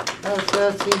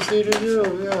 That's easy to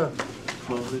do, yeah.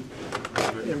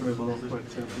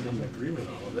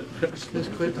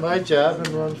 Just quit my job and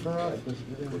run for office.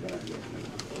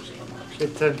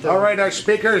 All right, our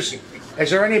speakers, is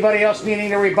there anybody else needing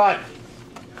to rebut?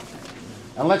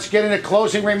 And let's get into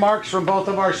closing remarks from both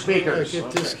of our speakers. Get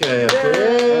this guy up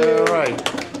there. All right.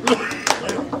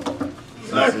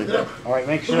 All right,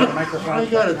 make sure the microphone. I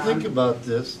gotta think about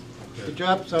this. You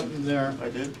dropped something there. I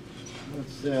did?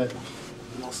 What's that?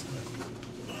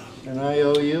 An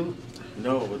IOU?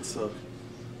 No, it's a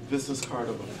business card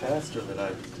of a pastor that I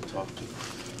used to talk to.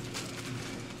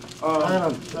 I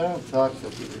don't talk to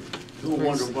people. Who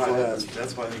wonder why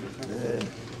that's why.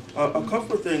 A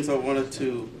couple of things I wanted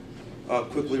to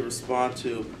quickly respond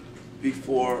to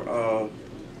before.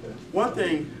 One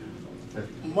thing,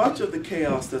 much of the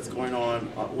chaos that's going on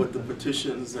with the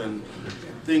petitions and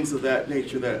things of that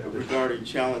nature that regarding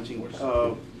challenging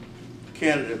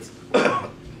candidates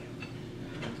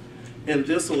in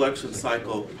this election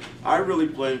cycle, I really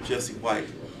blame Jesse White,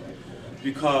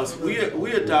 because we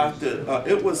adopted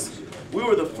we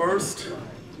were the first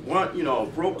one. You know,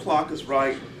 broke clock is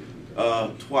right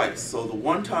twice. So the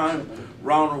one time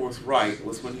Rauner was right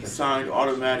was when he signed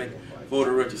automatic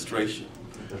voter registration.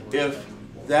 If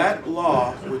that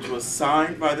law, which was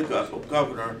signed by the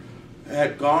governor,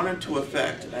 had gone into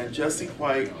effect and Jesse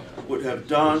White would have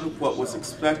done what was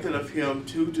expected of him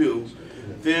to do,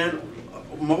 then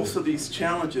most of these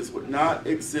challenges would not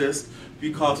exist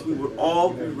because we would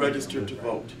all be registered to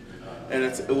vote. And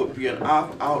it would be an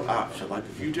opt-out option. Like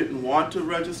if you didn't want to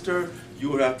register, you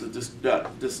would have to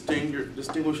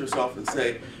distinguish yourself and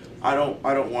say, I don't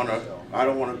want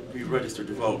to be registered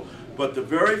to vote. But the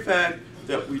very fact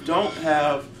that we don't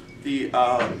have the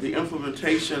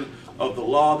implementation of the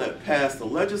law that passed the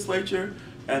legislature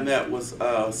and that was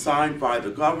signed by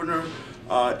the governor,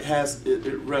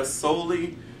 it rests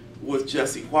solely with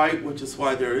Jesse White, which is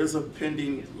why there is a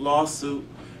pending lawsuit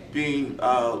being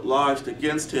lodged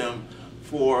against him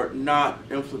for not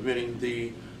implementing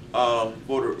the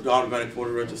automatic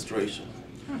voter registration.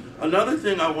 Another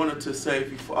thing I wanted to say,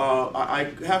 before,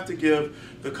 I have to give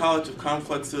the College of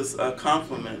Complexes a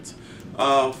compliment.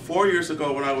 4 years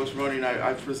ago when I was running,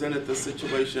 I presented this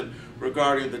situation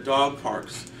regarding the dog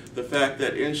parks. The fact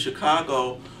that in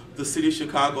Chicago, the city of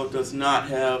Chicago does not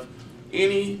have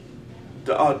any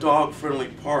dog-friendly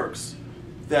parks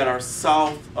that are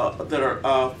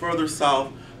further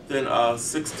south than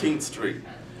 16th Street.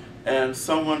 And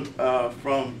someone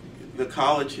from the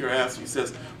college here asked me,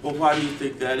 says, well, why do you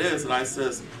think that is? And I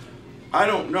says, I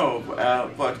don't know,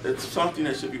 but it's something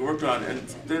that should be worked on. And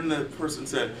then the person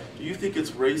said, do you think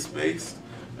it's race-based?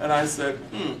 And I said,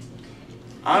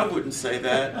 I wouldn't say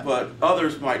that, but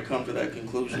others might come to that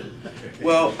conclusion.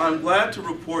 Well, I'm glad to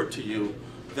report to you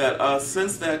that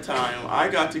since that time, I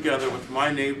got together with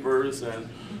my neighbors and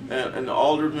the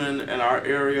aldermen in our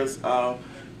areas,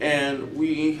 and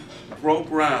we broke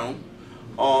ground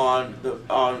on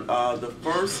the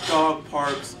first dog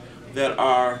parks that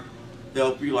are,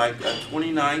 they'll be like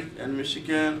 29th in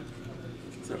Michigan.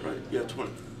 Is that right? Yeah,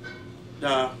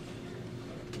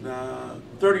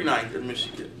 39th in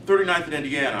Michigan, 39th in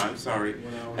Indiana, I'm sorry,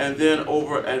 and then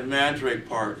over at Mandrake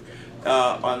Park,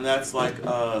 and that's like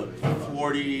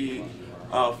 40th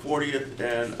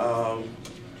and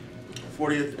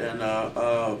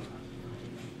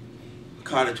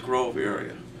Cottage Grove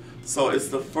area. So it's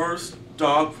the first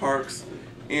dog parks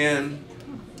in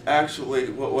actually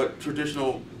what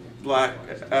traditional Black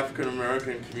African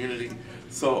American community.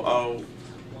 So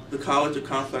the College of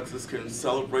Complexes can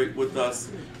celebrate with us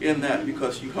in that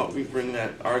because you helped me bring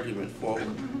that argument forward.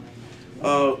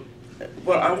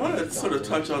 But I want to sort of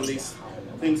touch on these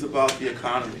things about the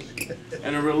economy,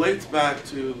 and it relates back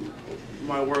to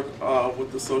my work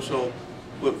with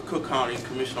Cook County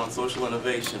Commission on Social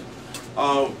Innovation.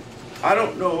 I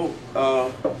don't know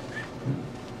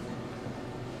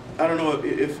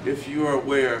if you are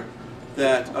aware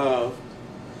that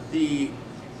the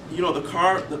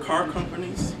car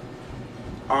companies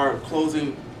are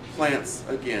closing plants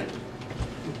again.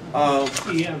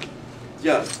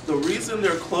 Yes, the reason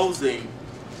they're closing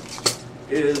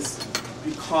is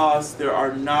because there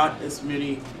are not as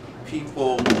many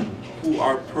people who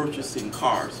are purchasing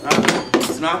cars.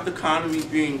 It's not the economy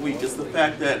being weak, it's the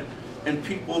fact that in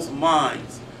people's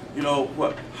minds, you know,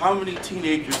 how many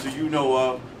teenagers do you know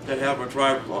of that have a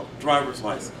driver's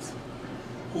license?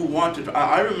 Who want to?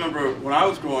 I remember when I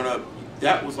was growing up,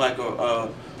 that was like a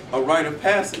rite of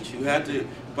passage. You had to,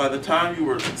 by the time you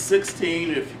were 16,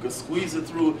 if you could squeeze it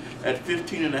through at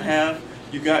 15 and a half,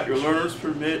 you got your learner's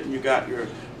permit and you got your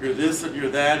this and your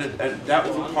that, and that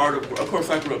was a part of course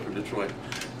I grew up in Detroit.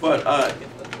 But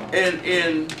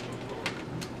in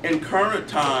current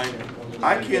time,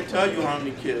 I can't tell you how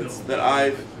many kids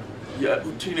that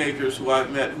teenagers who I've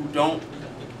met who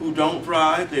don't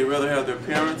drive. They rather have their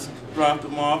parents drop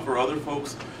them off or other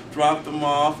folks drop them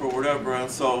off or whatever, and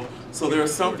so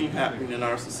there's something happening in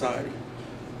our society.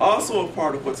 Also a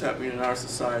part of what's happening in our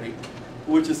society,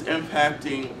 which is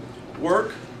impacting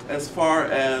work as far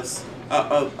as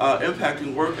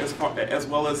as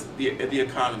well as the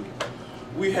economy.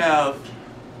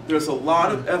 There's a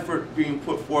lot of effort being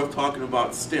put forth talking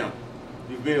about STEM.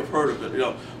 You may have heard of it. You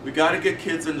know, we got to get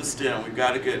kids into STEM. We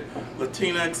got to get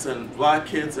Latinx and Black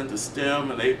kids into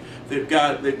STEM, and they've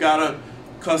got to,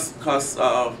 cause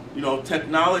you know,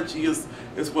 technology is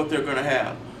what they're going to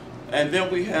have. And then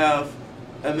we have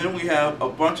a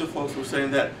bunch of folks who are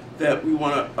saying that we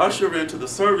want to usher into the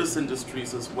service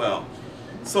industries as well.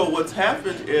 So what's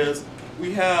happened is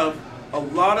we have a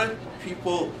lot of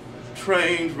people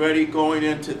trained, ready, going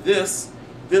into this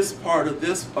part of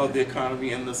the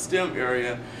economy in the STEM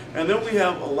area, and then we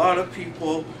have a lot of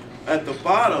people at the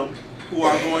bottom who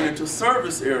are going into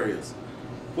service areas.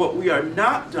 What we are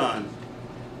not done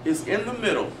is in the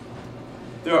middle,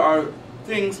 there are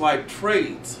things like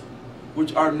trades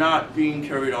which are not being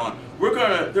carried on.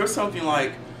 There's something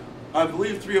like, I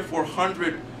believe 300 or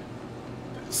 400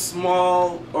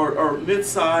 small or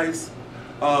mid-size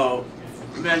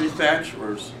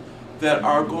manufacturers that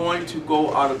are going to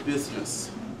go out of business.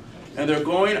 And they're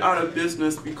going out of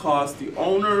business because the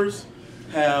owners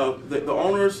have, the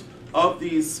owners of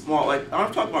these small, like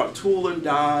I'm talking about tool and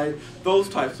die, those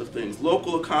types of things,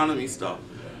 local economy stuff,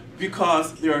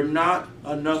 because there are not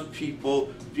enough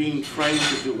people being trained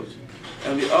to do it.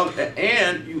 And the other,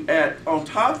 and you add on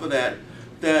top of that,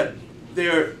 that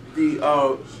they're the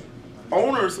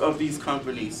owners of these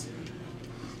companies,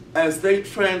 as they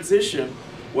transition,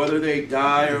 whether they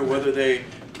die or whether they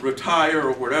retire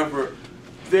or whatever,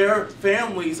 their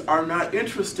families are not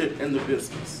interested in the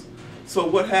business. So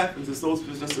what happens is those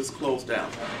businesses close down.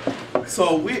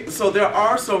 So there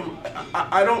are some,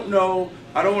 I don't know,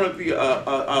 I don't want to be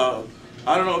I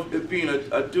don't know if being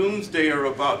a doomsdayer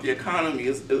about the economy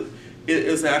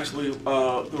is actually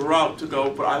the route to go,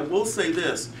 but I will say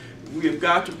this: we have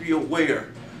got to be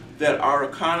aware that our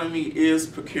economy is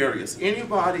precarious.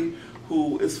 Anybody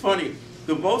who is funny,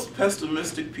 the most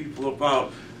pessimistic people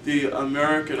about the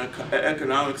American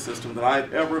economic system that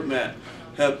I've ever met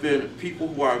have been people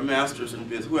who are masters in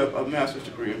business, who have a master's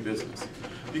degree in business,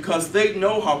 because they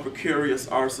know how precarious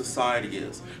our society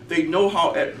is. They know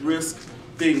how at risk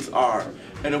things are.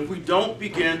 And if we don't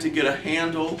begin to get a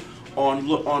handle on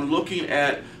looking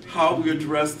at how we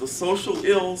address the social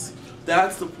ills,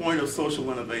 that's the point of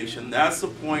social innovation. That's the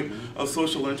point of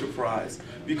social enterprise.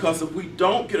 Because if we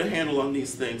don't get a handle on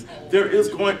these things, there is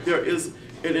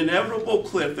an inevitable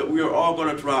cliff that we are all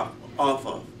going to drop off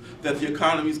of, that the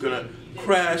economy is going to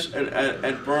crash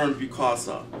and burn because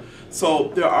of.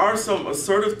 So there are some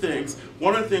assertive things.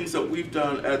 One of the things that we've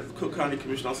done at the Cook County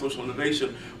Commission on Social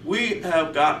Innovation, we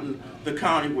have gotten the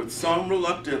county with some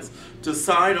reluctance to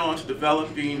sign on to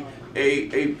developing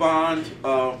a bond,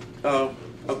 a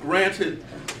granted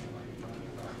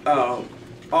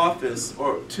office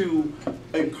or to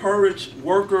encourage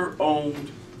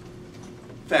worker-owned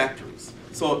factories.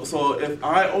 So if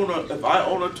I own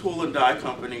a tool and die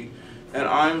company and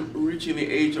I'm reaching the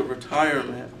age of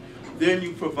retirement, then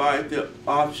you provide the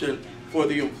option for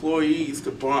the employees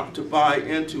to buy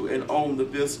into and own the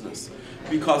business,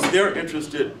 because they're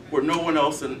interested where no one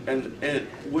else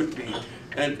would be.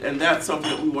 And that's something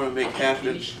that we want to make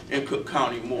happen in Cook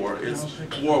County more, is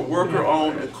more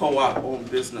worker-owned and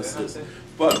co-op-owned businesses.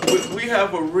 But we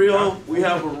have a real,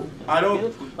 I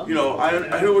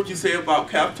hear what you say about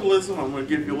capitalism. I'm going to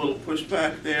give you a little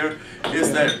pushback there,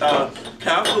 is that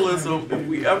capitalism, if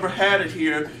we ever had it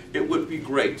here, it would be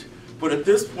great. But at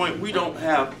this point, we don't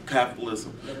have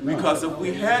capitalism, because if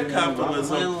we had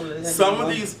capitalism, some of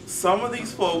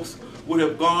these folks would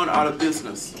have gone out of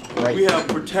business. Right. We have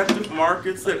protective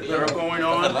markets that are going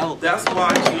on. That's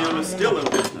why GM is still in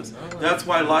business. That's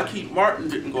why Lockheed Martin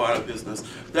didn't go out of business.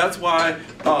 That's why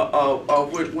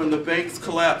when the banks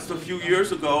collapsed a few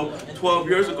years ago, 12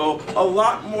 years ago, a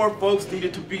lot more folks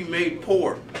needed to be made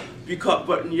poor.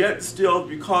 But yet still,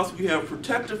 because we have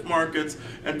protective markets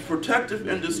and protective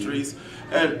industries,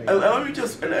 and let me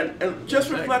just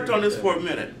reflect on this for a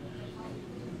minute.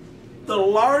 The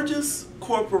largest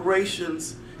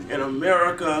corporations in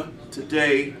America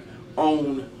today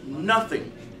own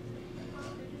nothing.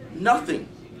 Nothing.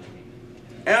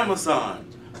 Amazon,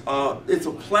 it's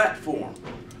a platform.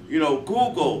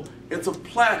 Google, it's a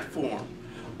platform.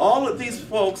 All of these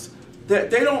folks, they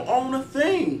don't own a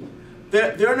thing.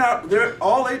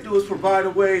 All they do is provide a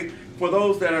way for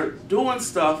those that are doing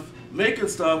stuff, making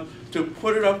stuff, to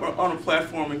put it up on a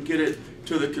platform and get it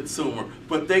to the consumer.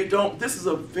 But they don't. This is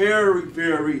a very,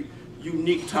 very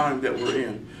unique time that we're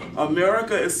in.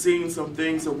 America is seeing some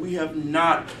things that we have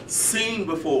not seen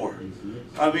before.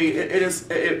 I mean,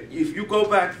 if you go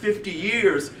back 50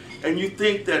 years and you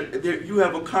think that you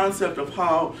have a concept of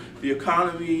how the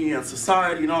economy and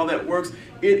society and all that works,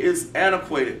 it is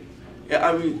antiquated.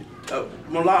 I mean,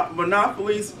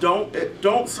 monopolies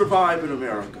don't survive in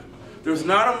America. There's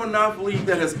not a monopoly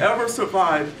that has ever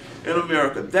survived in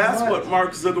America. That's what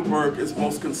Mark Zuckerberg is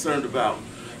most concerned about,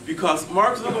 because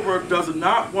Mark Zuckerberg does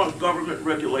not want government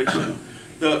regulation.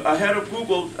 The head of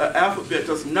Google, Alphabet,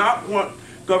 does not want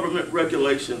government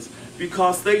regulations,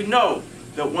 because they know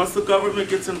that once the government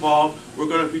gets involved, we're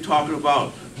going to be talking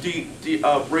about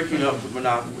breaking up the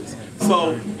monopolies.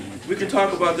 So we can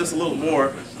talk about this a little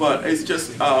more, but it's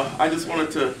just I just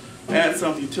wanted to add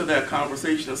something to that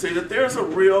conversation and say that there's a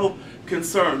real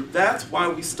concern. That's why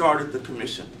we started the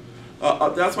commission.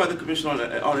 That's why the Commission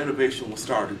on Innovation was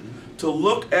started, to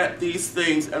look at these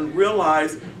things and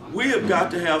realize we have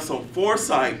got to have some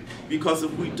foresight, because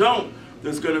if we don't,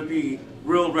 there's going to be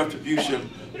real retribution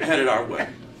headed our way.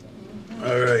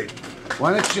 All right.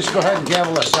 Why don't you just go ahead and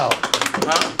gavel us out?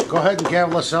 Huh? Go ahead and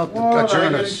gavel us out and cut your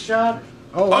innards.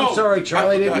 Oh, I'm sorry,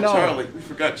 Charlie, I didn't know. Charlie. We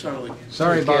forgot Charlie.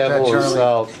 Sorry about that,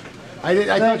 Charlie.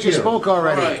 I thought you spoke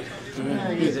already. All right.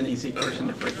 He's an easy person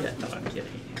to forget. No, I'm kidding.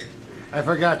 I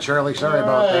forgot, Charlie, sorry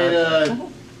about that.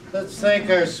 Let's thank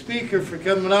our speaker for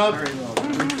coming up.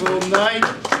 Cool night.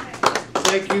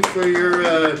 Thank you for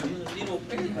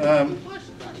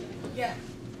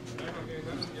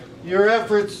your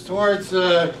efforts towards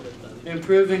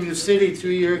improving the city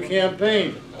through your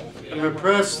campaign. I'm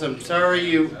impressed. I'm sorry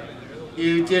you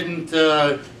didn't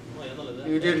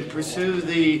pursue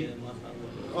the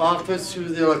office through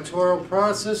the electoral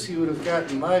process. You would have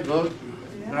gotten my vote,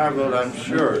 and our vote, I'm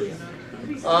sure.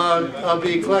 I'll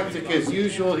be eclectic as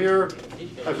usual here.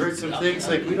 I've heard some things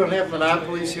like we don't have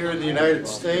monopolies here in the United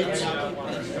States.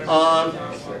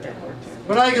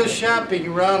 When I go shopping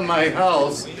around my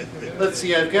house, let's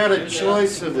see, I've got a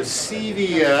choice of a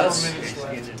CVS,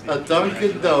 a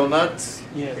Dunkin' Donuts,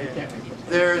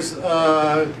 there's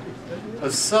a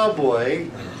Subway,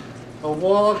 a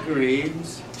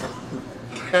Walgreens,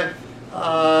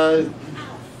 a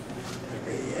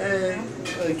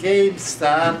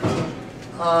GameStop.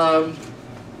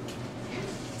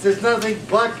 There's nothing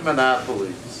but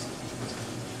monopolies.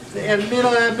 And you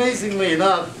know, amazingly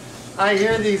enough, I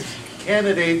hear these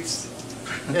candidates,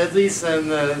 at least on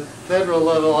the federal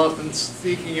level, often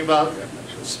speaking about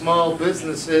small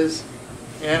businesses,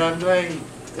 and I'm going,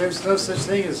 there's no such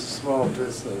thing as a small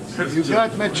business. You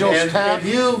got Mitchell's tap?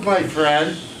 And you, my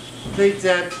friend, think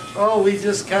that, oh, we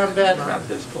just combat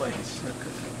This place.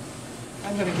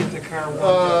 I'm gonna get the car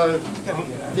warmed up.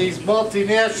 these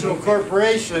multinational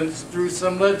corporations through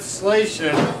some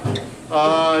legislation,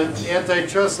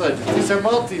 antitrust legislation. These are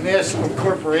multinational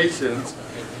corporations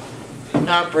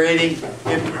operating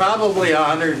in probably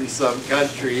 100 and some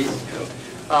countries.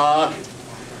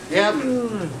 You have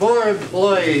more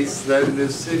employees than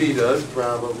this city does,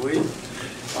 probably.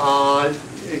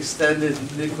 Extended,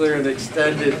 nuclear and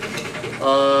extended.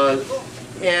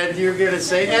 And you're going to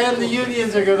say, and the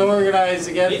unions are going to organize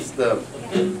against them.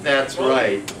 That's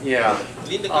right, yeah.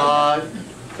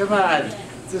 Come on,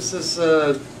 this is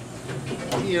a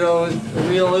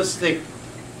realistic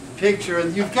picture.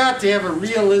 You've got to have a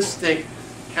realistic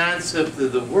concept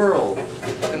of the world.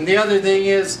 And the other thing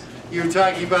is, you're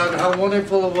talking about how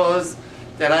wonderful it was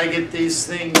that I get these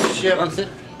things shipped.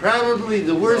 Probably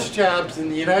the worst jobs in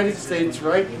the United States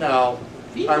right now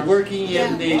are working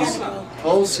in these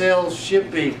wholesale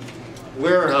shipping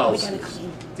warehouses.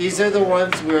 These are the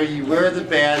ones where you wear the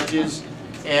badges,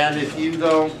 and if you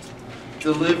don't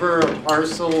deliver a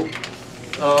parcel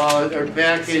or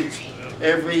package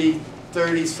every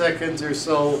 30 seconds or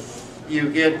so, you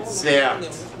get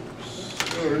zapped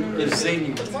or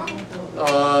singed.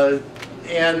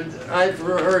 And I've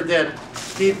heard that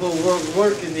people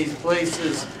work in these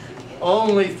places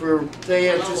only for, they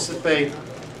anticipate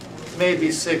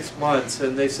maybe 6 months,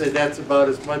 and they say that's about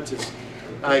as much as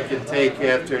I can take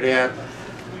after that.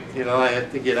 You know, I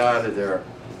have to get out of there.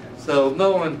 So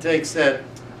no one takes that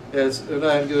as an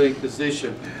ongoing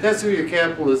position. That's where your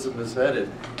capitalism is headed.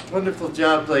 Wonderful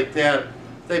jobs like that.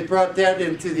 They brought that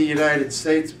into the United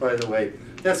States, by the way.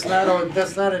 That's not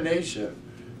a nation,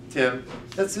 Tim.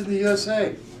 That's in the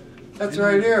USA. That's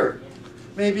right here.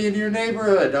 Maybe in your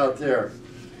neighborhood out there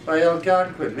by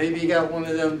Algonquin. Maybe you got one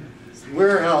of them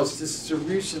warehouse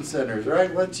distribution centers,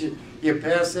 right? Once you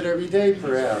pass it every day,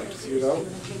 perhaps, you know?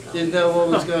 Didn't know what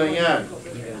was going on.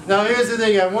 Now, here's the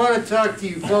thing. I want to talk to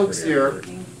you folks here.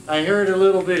 I heard a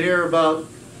little bit here about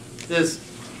this.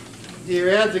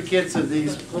 You're advocates of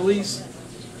these police.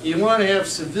 You want to have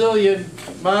civilian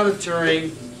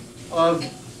monitoring of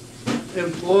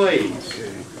employees.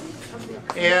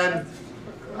 And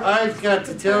I've got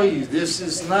to tell you, this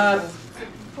is not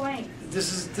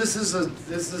as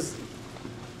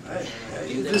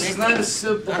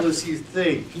simple as you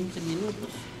think.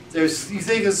 You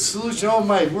think a solution, oh,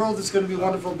 my world is going to be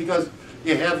wonderful because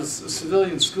you have a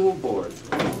civilian school board,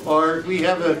 or we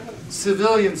have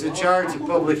civilians in charge of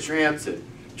public transit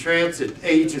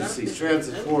agencies,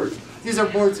 transit boards. These are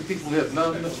boards of people who have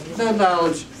no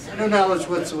knowledge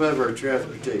whatsoever of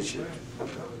transportation.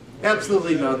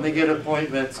 Absolutely none. They get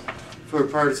appointments for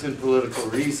partisan political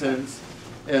reasons,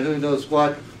 and who knows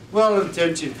what.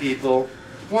 Well-intentioned people.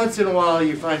 Once in a while,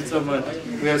 you find someone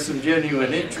who has some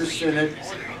genuine interest in it.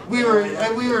 We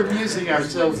were amusing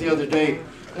ourselves the other day.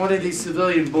 One of these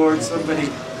civilian boards, somebody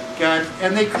got,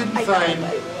 and they couldn't find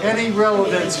any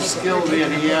relevance or skill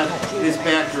that he had in his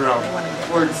background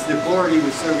towards the board he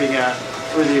was serving at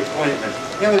for the appointment.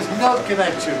 There was no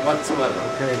connection whatsoever.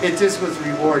 Okay. It just was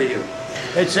rewarding him.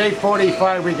 It's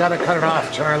 8:45. We got to cut it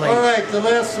off, Charlie. All right, the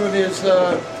last one is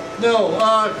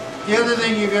The other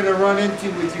thing you're going to run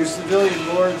into with your civilian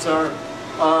boards are,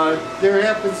 there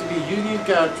happens to be union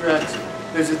contracts.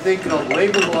 There's a thing called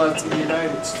labor laws in the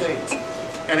United States.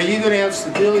 And are you going to have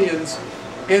civilians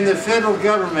in the federal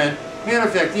government? Matter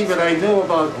of fact, even I know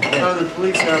about how the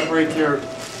police operate their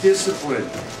discipline,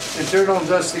 internal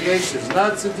investigations,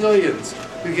 not civilians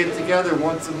who get together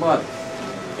once a month.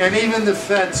 And even the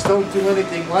feds don't do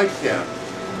anything like that.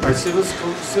 Our Civil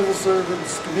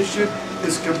Servants Commission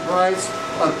is comprised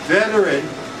of veteran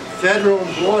federal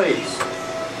employees.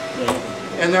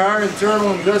 And there are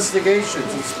internal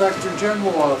investigations, inspector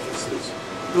general offices,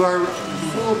 who are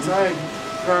full-time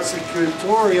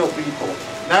prosecutorial people,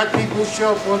 not people who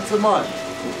show up once a month.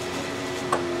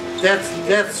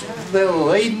 That's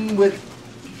laden with,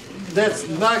 that's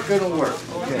not going to work.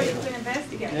 Nobody's been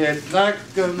investigating. It's not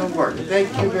going to work. Thank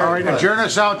you very much. All right, adjourn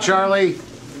us out, Charlie.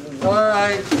 All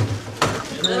right.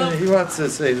 He wants to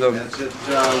say something. That's it.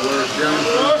 We're adjourned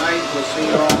for tonight. We'll see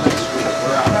you all